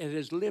years it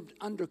has lived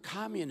under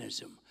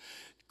communism,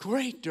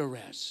 great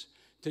duress,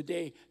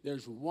 today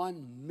there's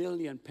 1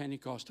 million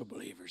Pentecostal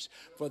believers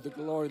for the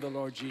glory of the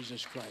Lord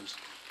Jesus Christ.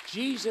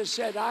 Jesus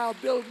said, I'll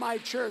build my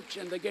church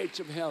and the gates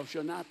of hell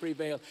shall not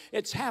prevail.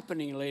 It's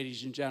happening,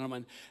 ladies and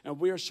gentlemen, and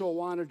we are so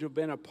honored to have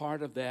been a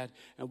part of that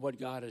and what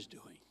God is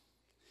doing.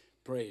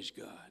 Praise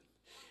God.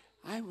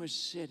 I was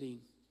sitting,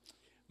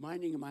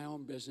 minding my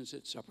own business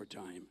at supper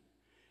time.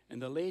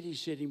 And the lady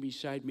sitting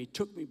beside me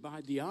took me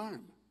by the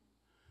arm.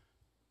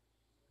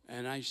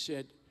 And I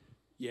said,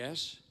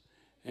 yes.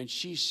 And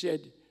she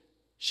said,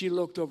 she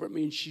looked over at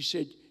me and she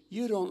said,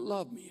 you don't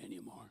love me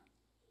anymore.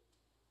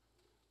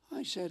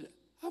 I said,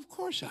 of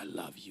course I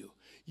love you.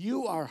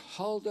 You are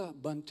Huldah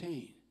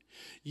Buntain.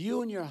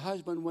 You and your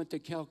husband went to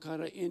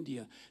Calcutta,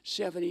 India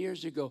 7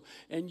 years ago,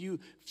 and you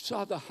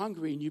saw the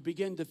hungry and you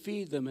began to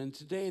feed them. And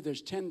today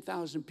there's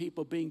 10,000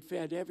 people being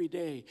fed every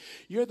day.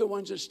 You're the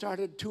ones that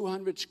started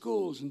 200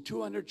 schools and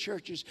 200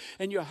 churches,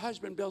 and your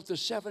husband built a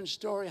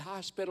 7-story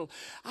hospital.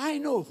 I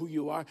know who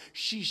you are.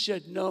 She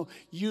said, no,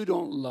 you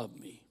don't love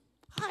me.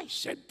 I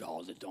said,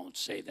 Huldah, don't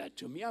say that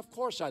to me. Of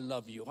course I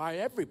love you.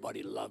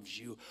 Everybody loves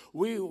you.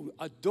 We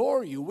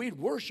adore you. We'd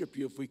worship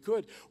you if we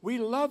could. We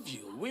love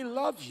you. We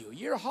love you.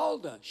 You're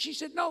Huldah. She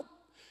said, no,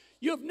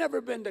 you've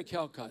never been to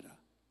Calcutta.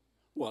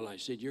 Well, I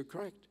said, you're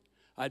correct.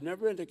 I'd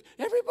never been to,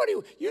 everybody,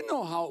 you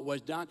know how it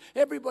was done.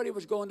 Everybody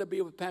was going to be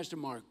with Pastor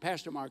Mark,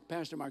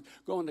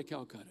 going to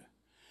Calcutta.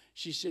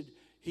 She said,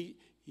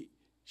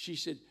 she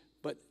said,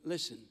 but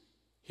listen,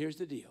 here's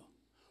the deal.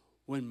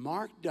 When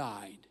Mark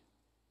died,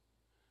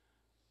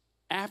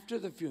 after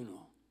the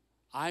funeral,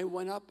 I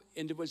went up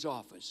into his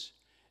office,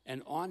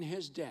 and on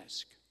his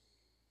desk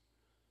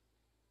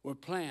were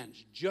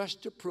plans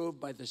just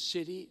approved by the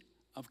city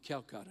of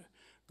Calcutta.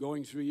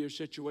 Going through your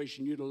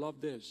situation, you'd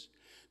love this.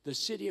 The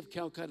city of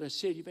Calcutta, a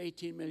city of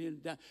 18 million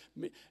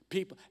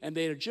people, and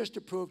they had just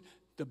approved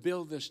to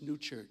build this new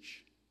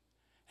church.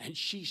 And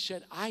she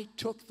said, I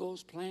took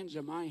those plans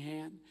in my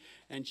hand,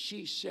 and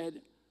she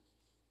said,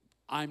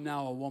 I'm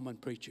now a woman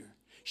preacher.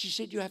 She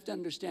said, you have to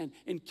understand,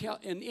 in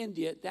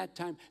India at that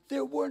time,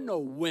 there were no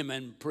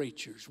women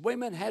preachers.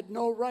 Women had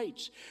no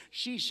rights.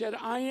 She said,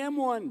 I am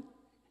one.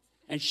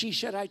 And she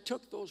said, I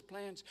took those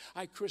plans,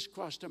 I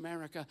crisscrossed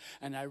America,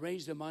 and I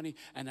raised the money,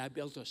 and I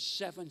built a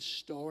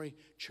 7-story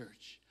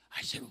church.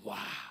 I said, wow.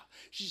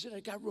 She said, I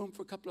got room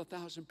for a couple of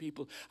thousand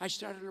people. I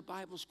started a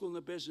Bible school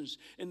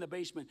in the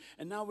basement,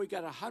 and now we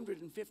got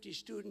 150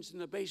 students in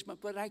the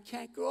basement, but I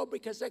can't grow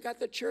because I got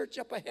the church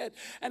up ahead,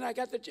 and I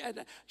got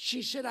the,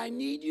 she said, I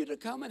need you to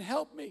come and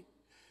help me.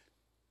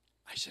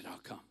 I said, I'll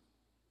come.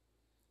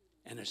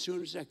 And as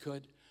soon as I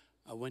could,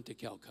 I went to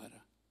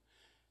Calcutta.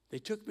 They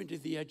took me to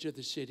the edge of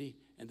the city,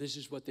 and this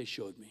is what they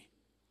showed me.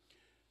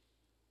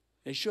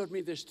 They showed me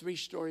this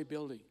 3-story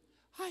building.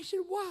 I said,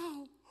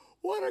 wow.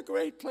 What a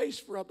great place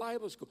for a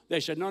Bible school. They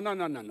said, no.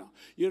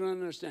 You don't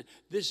understand.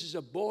 This is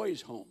a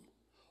boys' home.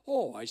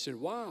 Oh, I said,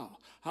 wow.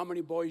 How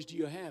many boys do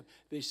you have?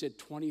 They said,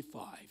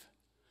 25.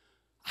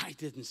 I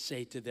didn't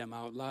say to them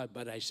out loud,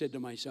 but I said to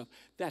myself,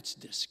 that's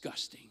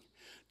disgusting.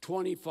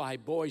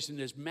 25 boys in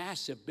this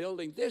massive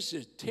building. This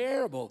is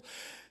terrible.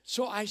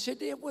 So I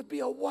said, it would be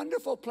a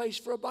wonderful place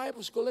for a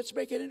Bible school. Let's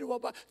make it into a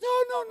Bible.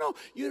 No.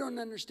 You don't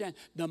understand.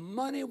 The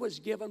money was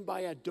given by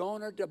a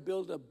donor to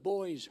build a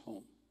boys'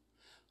 home.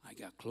 I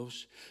got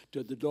close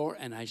to the door,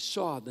 and I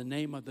saw the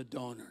name of the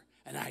donor.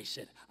 And I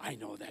said, I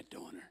know that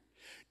donor.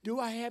 Do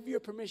I have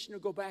your permission to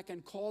go back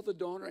and call the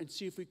donor and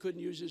see if we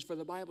couldn't use this for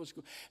the Bible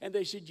school? And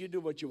they said, you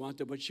do what you want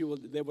to, but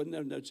they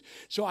wouldn't know.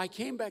 So I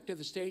came back to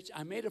the States.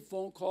 I made a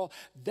phone call.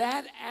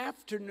 That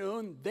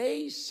afternoon,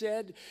 they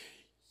said,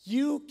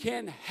 you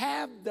can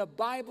have the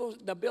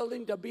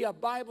building to be a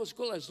Bible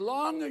school as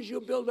long as you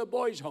build a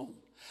boys' home.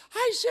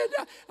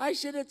 I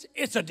said,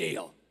 it's a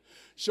deal.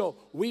 So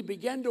we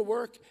began to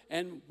work,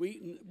 and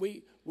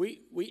we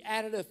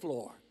added a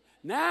floor.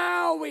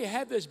 Now we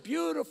have this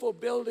beautiful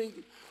building,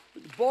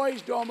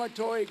 boys'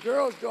 dormitory,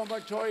 girls'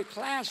 dormitory,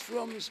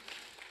 classrooms,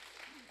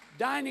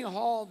 dining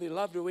hall. They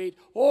love to eat.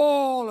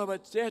 All of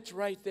it, that's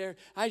right there.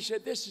 I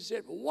said, this is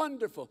it.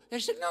 Wonderful. They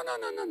said,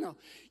 no.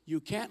 You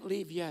can't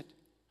leave yet.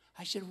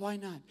 I said, why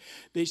not?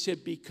 They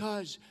said,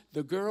 because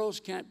the girls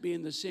can't be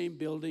in the same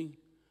building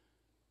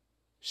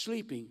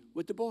sleeping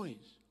with the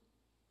boys.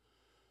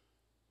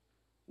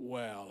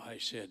 Well, I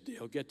said,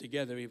 they'll get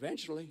together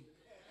eventually.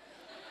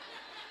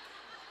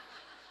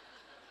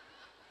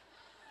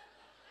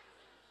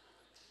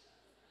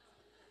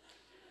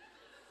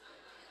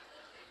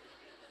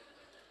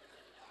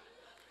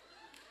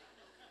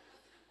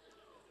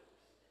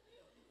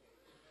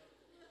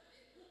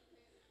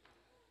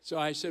 So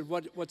I said,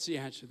 what's the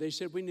answer? They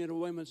said, we need a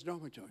women's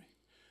dormitory.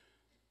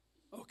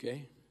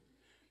 Okay.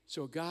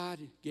 So God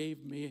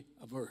gave me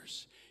a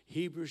verse.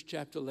 Hebrews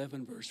chapter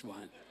 11, verse 1.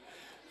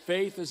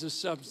 Faith is the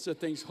substance of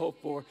things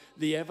hoped for,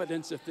 the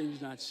evidence of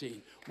things not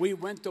seen. We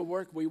went to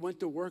work.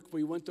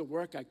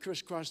 I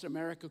crisscrossed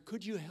America.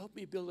 Could you help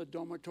me build a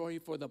dormitory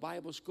for the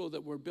Bible school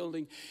that we're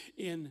building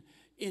in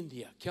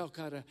India,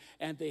 Calcutta?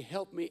 And they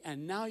helped me,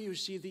 and now you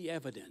see the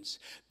evidence.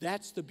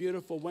 That's the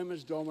beautiful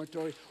women's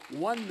dormitory,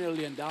 $1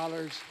 million.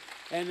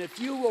 And if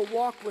you will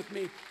walk with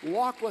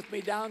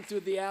me down through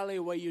the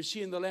alleyway, you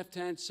see on the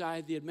left-hand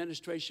side the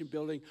administration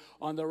building.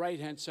 On the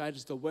right-hand side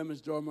is the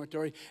women's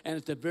dormitory. And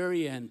at the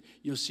very end,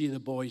 you'll see the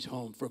boys'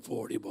 home for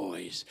 40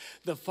 boys.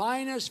 The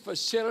finest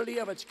facility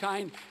of its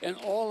kind in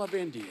all of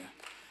India.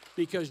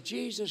 Because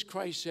Jesus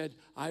Christ said,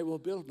 I will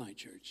build my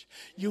church.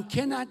 You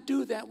cannot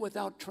do that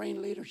without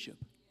trained leadership.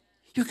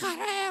 You got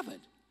to have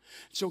it.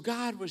 So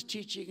God was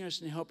teaching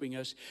us and helping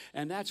us,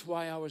 and that's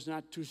why I was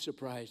not too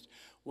surprised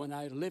when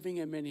I was living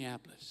in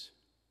Minneapolis.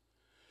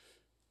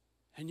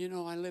 And you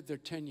know, I lived there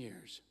 10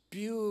 years.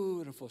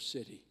 Beautiful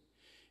city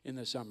in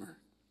the summer.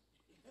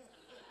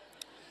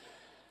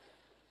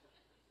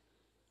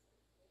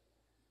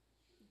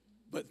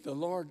 But the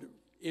Lord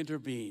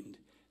intervened,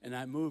 and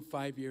I moved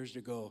 5 years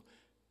ago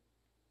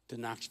to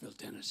Knoxville,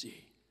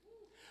 Tennessee.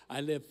 I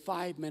live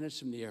 5 minutes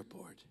from the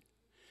airport.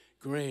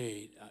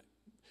 Great.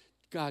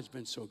 God's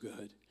been so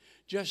good.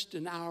 Just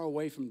an hour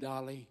away from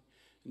Dolly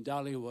in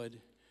Dollywood.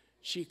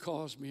 She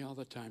calls me all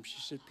the time. She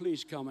said,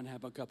 please come and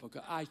have a cup of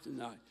coffee. I said,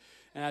 no.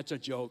 And that's a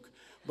joke.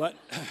 But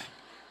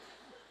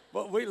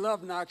we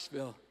love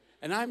Knoxville.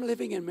 And I'm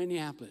living in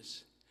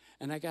Minneapolis.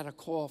 And I got a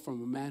call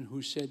from a man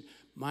who said,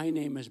 my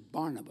name is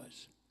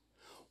Barnabas.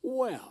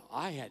 Well,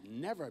 I had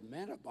never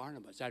met a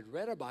Barnabas. I'd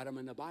read about him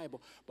in the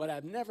Bible, but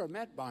I've never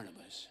met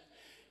Barnabas.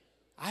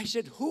 I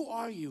said, who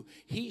are you?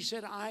 He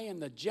said, I am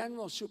the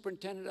general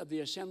superintendent of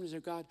the Assemblies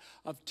of God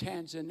of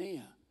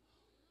Tanzania.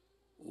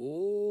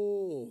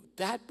 Oh,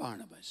 that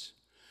Barnabas.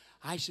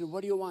 I said,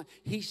 what do you want?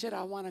 He said,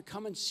 I want to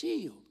come and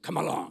see you. Come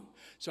along.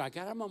 So I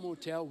got him a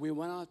motel. We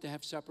went out to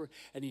have supper,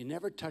 and he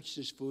never touched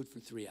his food for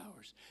 3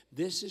 hours.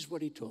 This is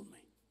what he told me.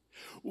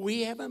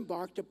 We have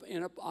embarked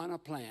on a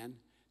plan.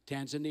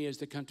 Tanzania is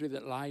the country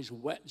that lies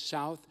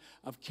south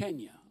of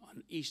Kenya.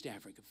 East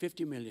Africa,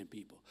 50 million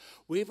people.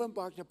 We've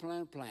embarked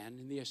upon a plan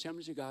in the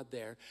Assemblies of God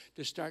there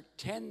to start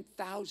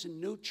 10,000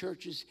 new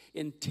churches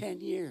in 10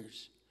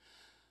 years.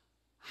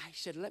 I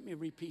said, let me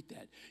repeat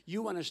that.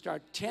 You want to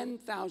start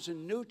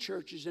 10,000 new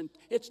churches, and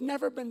it's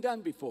never been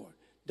done before.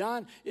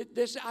 Don,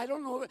 I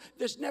don't know,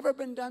 this never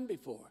been done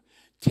before.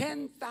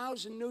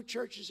 10,000 new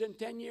churches in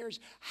 10 years.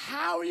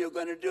 How are you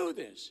going to do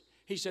this?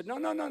 He said,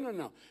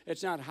 no.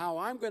 It's not how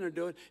I'm going to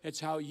do it. It's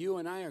how you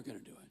and I are going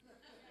to do it.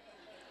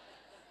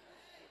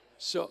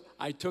 So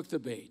I took the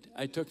bait.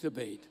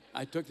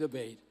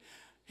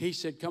 He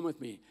said, come with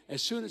me.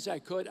 As soon as I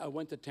could, I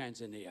went to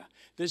Tanzania.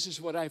 This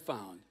is what I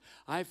found.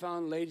 I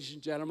found, ladies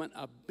and gentlemen,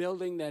 a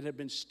building that had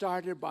been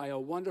started by a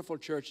wonderful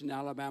church in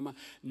Alabama,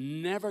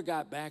 never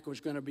got back. It was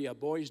going to be a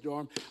boys'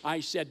 dorm. I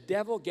said,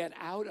 devil, get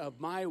out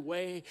of my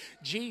way.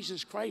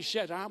 Jesus Christ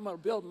said, I'm going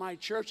to build my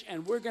church,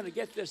 and we're going to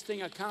get this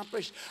thing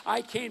accomplished.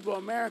 I came to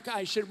America.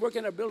 I said, we're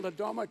going to build a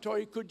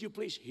dormitory. Could you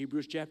please,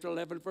 Hebrews chapter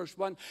 11, verse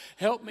 1,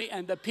 help me?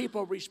 And the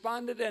people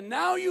responded, and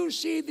now you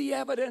see the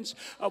evidence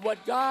of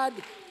what God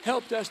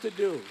helped us to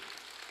do.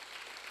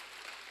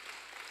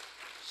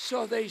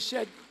 So they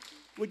said,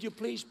 would you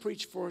please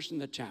preach for us in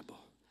the chapel?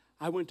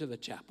 I went to the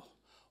chapel.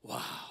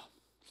 Wow.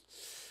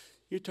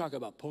 You talk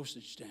about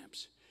postage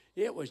stamps.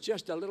 It was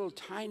just a little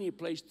tiny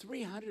place,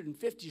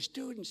 350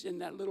 students in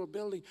that little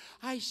building.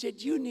 I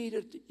said, you need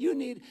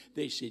it.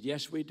 They said,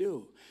 yes, we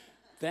do.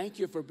 Thank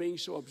you for being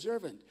so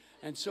observant.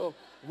 And so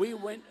we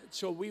went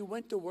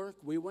to work.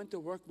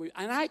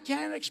 And I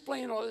can't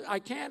explain all this. I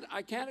can't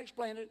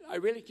explain it. I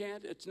really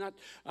can't. It's not,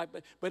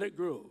 but it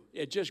grew.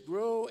 It just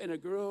grew and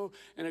it grew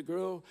and it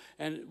grew.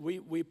 And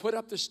we put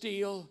up the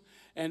steel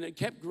and it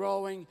kept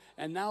growing.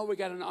 And now we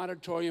got an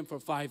auditorium for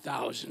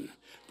 5,000.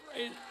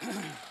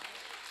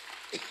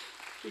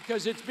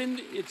 Because it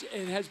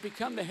has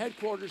become the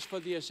headquarters for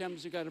the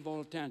Assemblies of God of all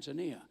of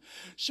Tanzania.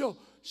 So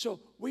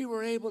we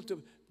were able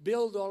to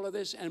build all of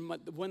this, and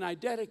when I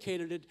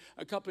dedicated it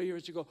a couple of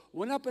years ago,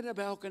 went up in the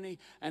balcony,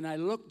 and I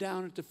looked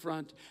down at the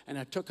front, and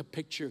I took a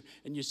picture,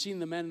 and you seen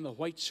the men in the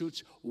white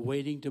suits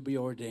waiting to be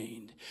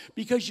ordained.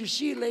 Because you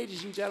see,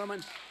 ladies and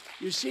gentlemen,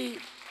 you see,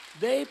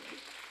 they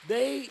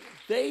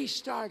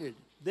started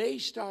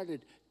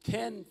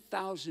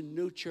 10,000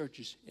 new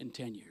churches in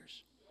 10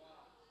 years.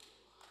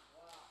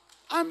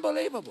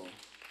 Unbelievable.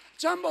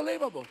 It's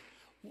unbelievable.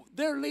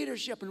 Their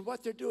leadership and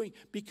what they're doing,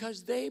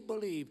 because they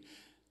believe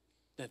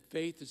that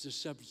faith is the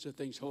substance of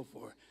things hoped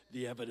for,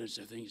 the evidence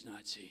of things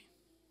not seen.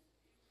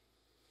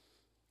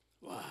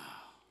 Wow.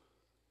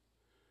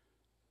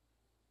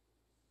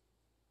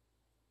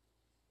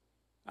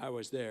 I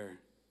was there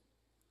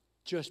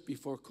just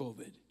before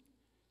COVID.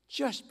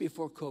 Just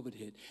before COVID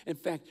hit. In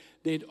fact,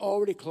 they'd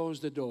already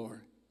closed the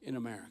door in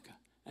America.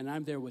 And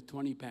I'm there with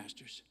 20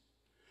 pastors.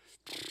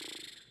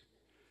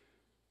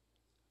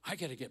 I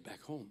got to get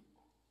back home.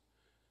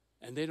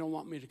 And they don't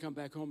want me to come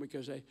back home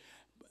because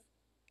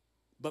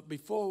But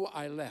before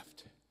I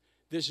left,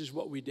 this is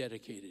what we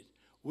dedicated.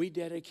 We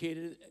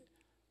dedicated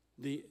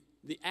the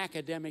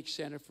academic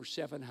center for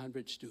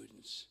 700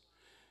 students.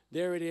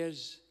 There it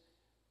is,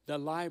 the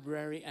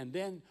library, and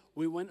then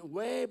we went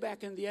way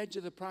back in the edge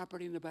of the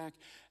property in the back,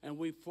 and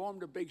we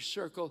formed a big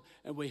circle,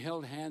 and we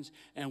held hands,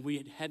 and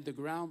we had the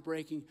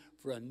groundbreaking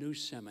for a new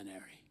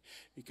seminary.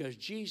 Because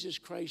Jesus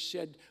Christ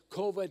said,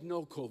 COVID,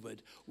 no COVID,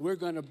 we're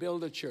going to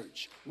build a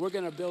church. We're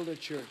going to build a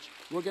church.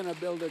 We're going to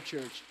build a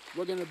church.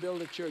 We're going to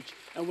build a church.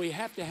 And we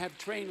have to have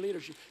trained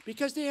leadership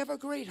because they have a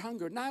great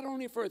hunger, not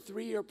only for a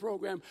 3-year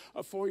program,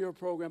 a 4-year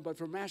program, but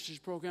for master's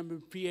program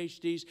and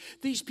PhDs.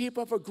 These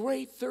people have a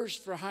great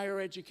thirst for higher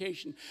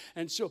education.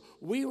 And so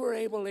we were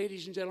able,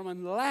 ladies and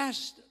gentlemen,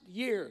 last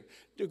year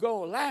to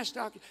go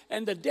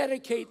and to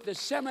dedicate the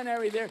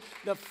seminary there,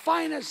 the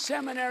finest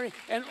seminary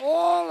in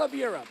all of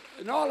Europe,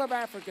 in all of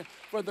Africa,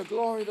 for the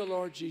glory of the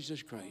Lord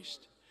Jesus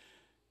Christ.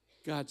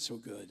 God's so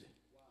good.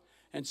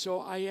 And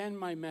so I end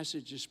my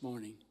message this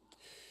morning,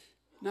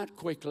 not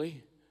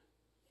quickly,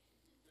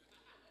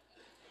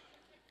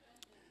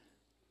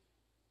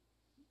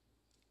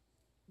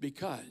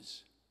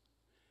 because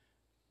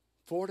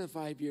 4 to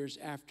 5 years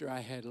after I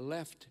had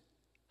left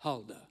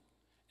Huldah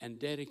and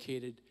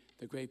dedicated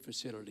the great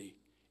facility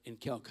in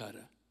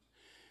Calcutta,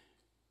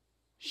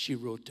 she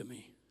wrote to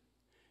me.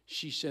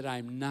 She said,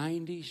 I'm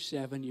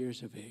 97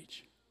 years of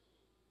age.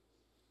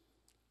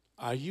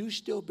 Are you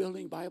still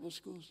building Bible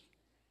schools?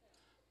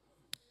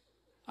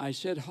 I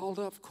said,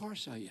 Huldah, of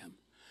course I am.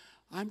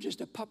 I'm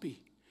just a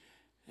puppy.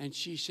 And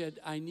she said,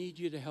 I need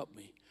you to help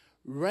me.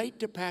 Write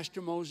to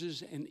Pastor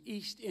Moses in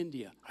East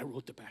India. I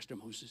wrote to Pastor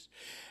Moses.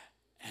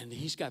 And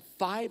he's got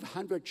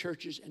 500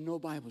 churches and no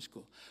Bible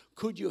school.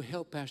 Could you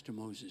help Pastor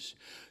Moses?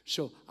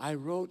 So I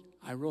wrote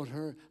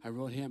her, I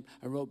wrote him,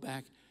 I wrote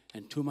back,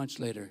 and 2 months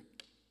later,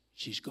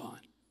 she's gone.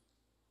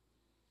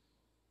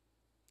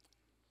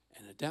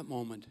 And at that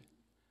moment,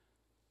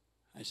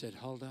 I said,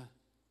 Huldah,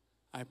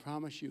 I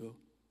promise you,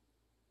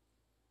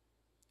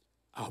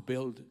 I'll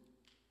build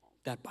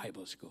that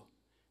Bible school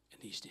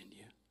in East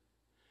India.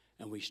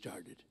 And we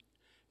started.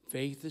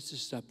 Faith is the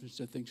substance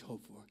of things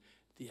hoped for,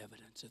 the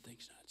evidence of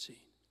things not seen.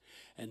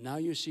 And now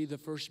you see the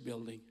first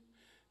building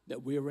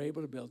that we were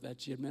able to build.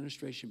 That's the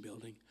administration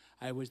building.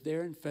 I was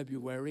there in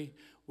February.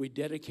 We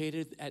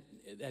dedicated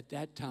at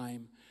that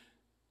time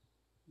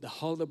the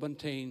Huldah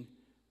Buntain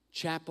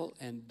Chapel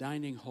and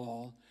Dining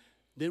Hall.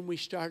 Then we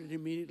started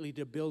immediately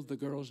to build the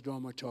girls'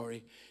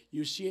 dormitory.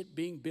 You see it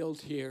being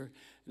built here.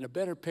 And a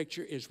better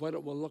picture is what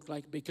it will look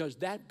like, because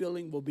that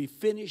building will be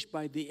finished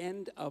by the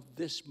end of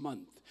this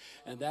month.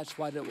 And that's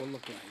what it will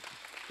look like,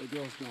 the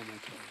girls'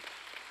 dormitory.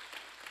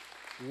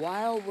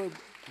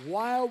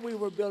 While we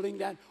were building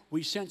that,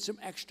 we sent some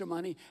extra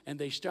money, and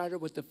they started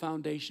with the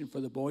foundation for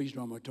the boys'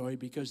 dormitory,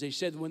 because they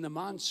said, when the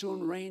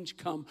monsoon rains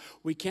come,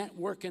 we can't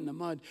work in the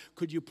mud.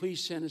 Could you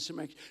please send us some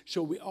extra?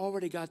 So we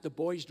already got the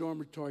boys'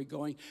 dormitory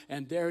going,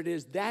 and there it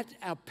is. That's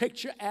a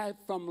picture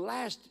from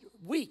last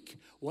week.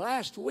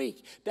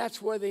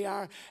 That's where they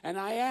are. And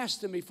I asked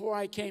them before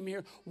I came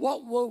here,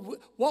 what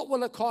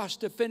will it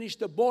cost to finish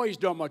the boys'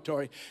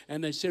 dormitory?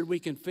 And they said, we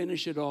can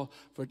finish it all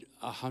for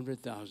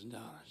 $100,000.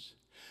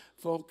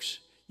 Folks,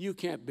 you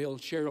can't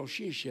build Cheryl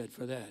Sheshed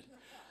for that.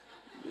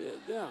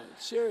 No,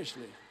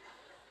 seriously.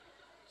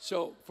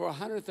 So for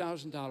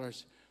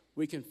 $100,000,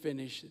 we can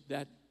finish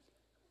that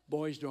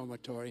boys'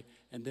 dormitory,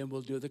 and then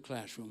we'll do the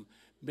classroom.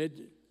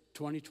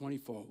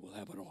 Mid-2024, we'll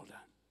have it all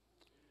done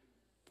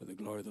for the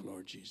glory of the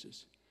Lord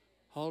Jesus.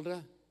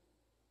 Huldah,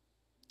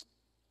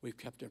 we've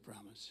kept our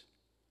promise.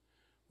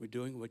 We're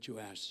doing what you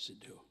asked us to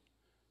do.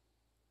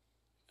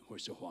 And we're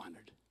so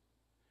honored.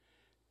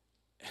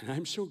 And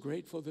I'm so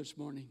grateful this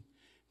morning,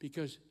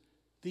 because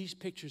these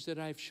pictures that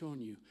I've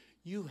shown you,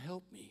 you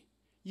helped me.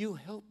 You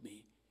helped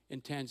me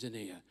in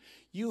Tanzania.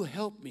 You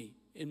helped me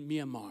in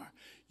Myanmar.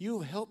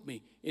 You helped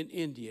me in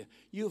India.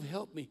 You've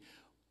helped me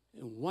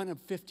in one of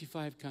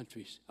 55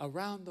 countries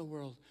around the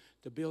world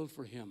to build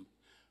for Him,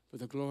 for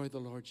the glory of the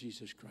Lord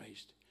Jesus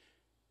Christ.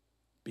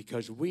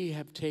 Because we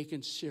have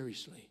taken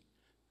seriously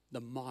the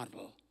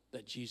model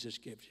that Jesus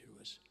gave to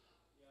us,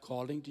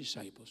 calling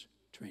disciples,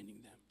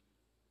 training them.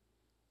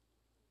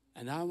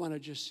 And I want to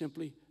just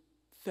simply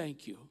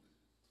thank you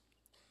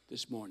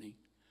this morning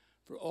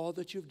for all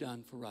that you've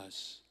done for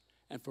us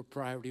and for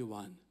Priority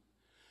One.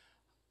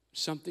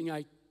 Something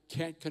I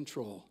can't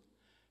control,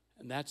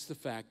 and that's the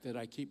fact that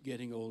I keep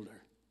getting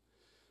older.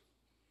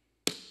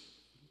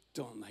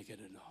 Don't like it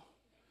at all.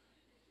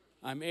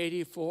 I'm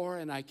 84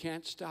 and I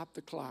can't stop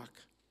the clock.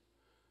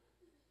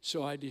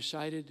 So I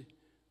decided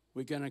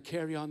we're going to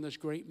carry on this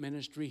great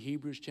ministry,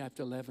 Hebrews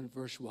chapter 11,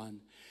 verse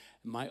 1.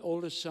 My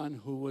oldest son,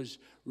 who was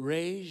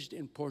raised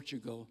in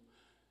Portugal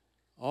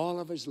all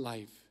of his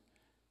life,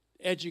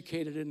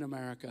 educated in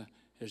America,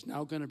 is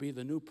now going to be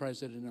the new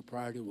president of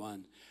Priority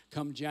One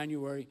come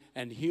January,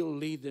 and he'll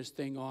lead this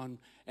thing on,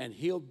 and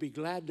he'll be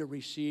glad to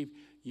receive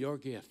your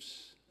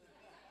gifts.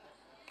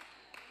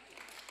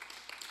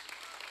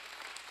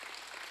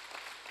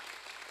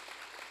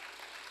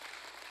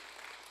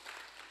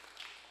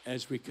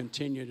 As we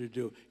continue to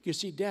do. You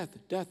see, death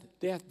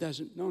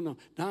doesn't, no.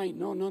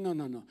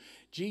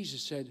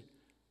 Jesus said,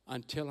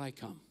 until I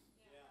come.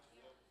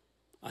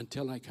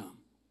 Until I come.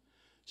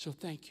 So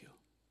thank you.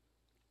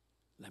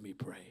 Let me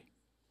pray.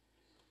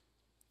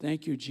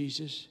 Thank you,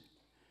 Jesus,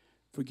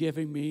 for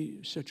giving me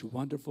such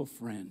wonderful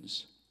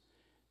friends,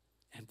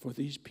 and for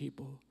these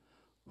people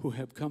who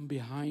have come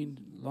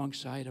behind,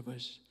 alongside of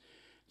us,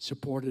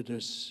 supported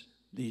us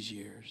these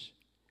years.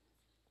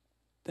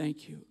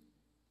 Thank you.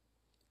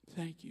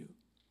 Thank you.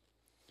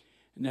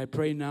 And I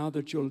pray now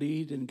that you'll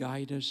lead and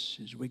guide us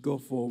as we go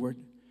forward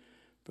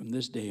from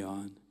this day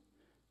on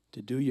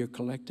to do your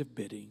collective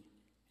bidding.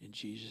 In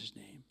Jesus'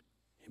 name,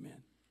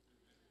 amen.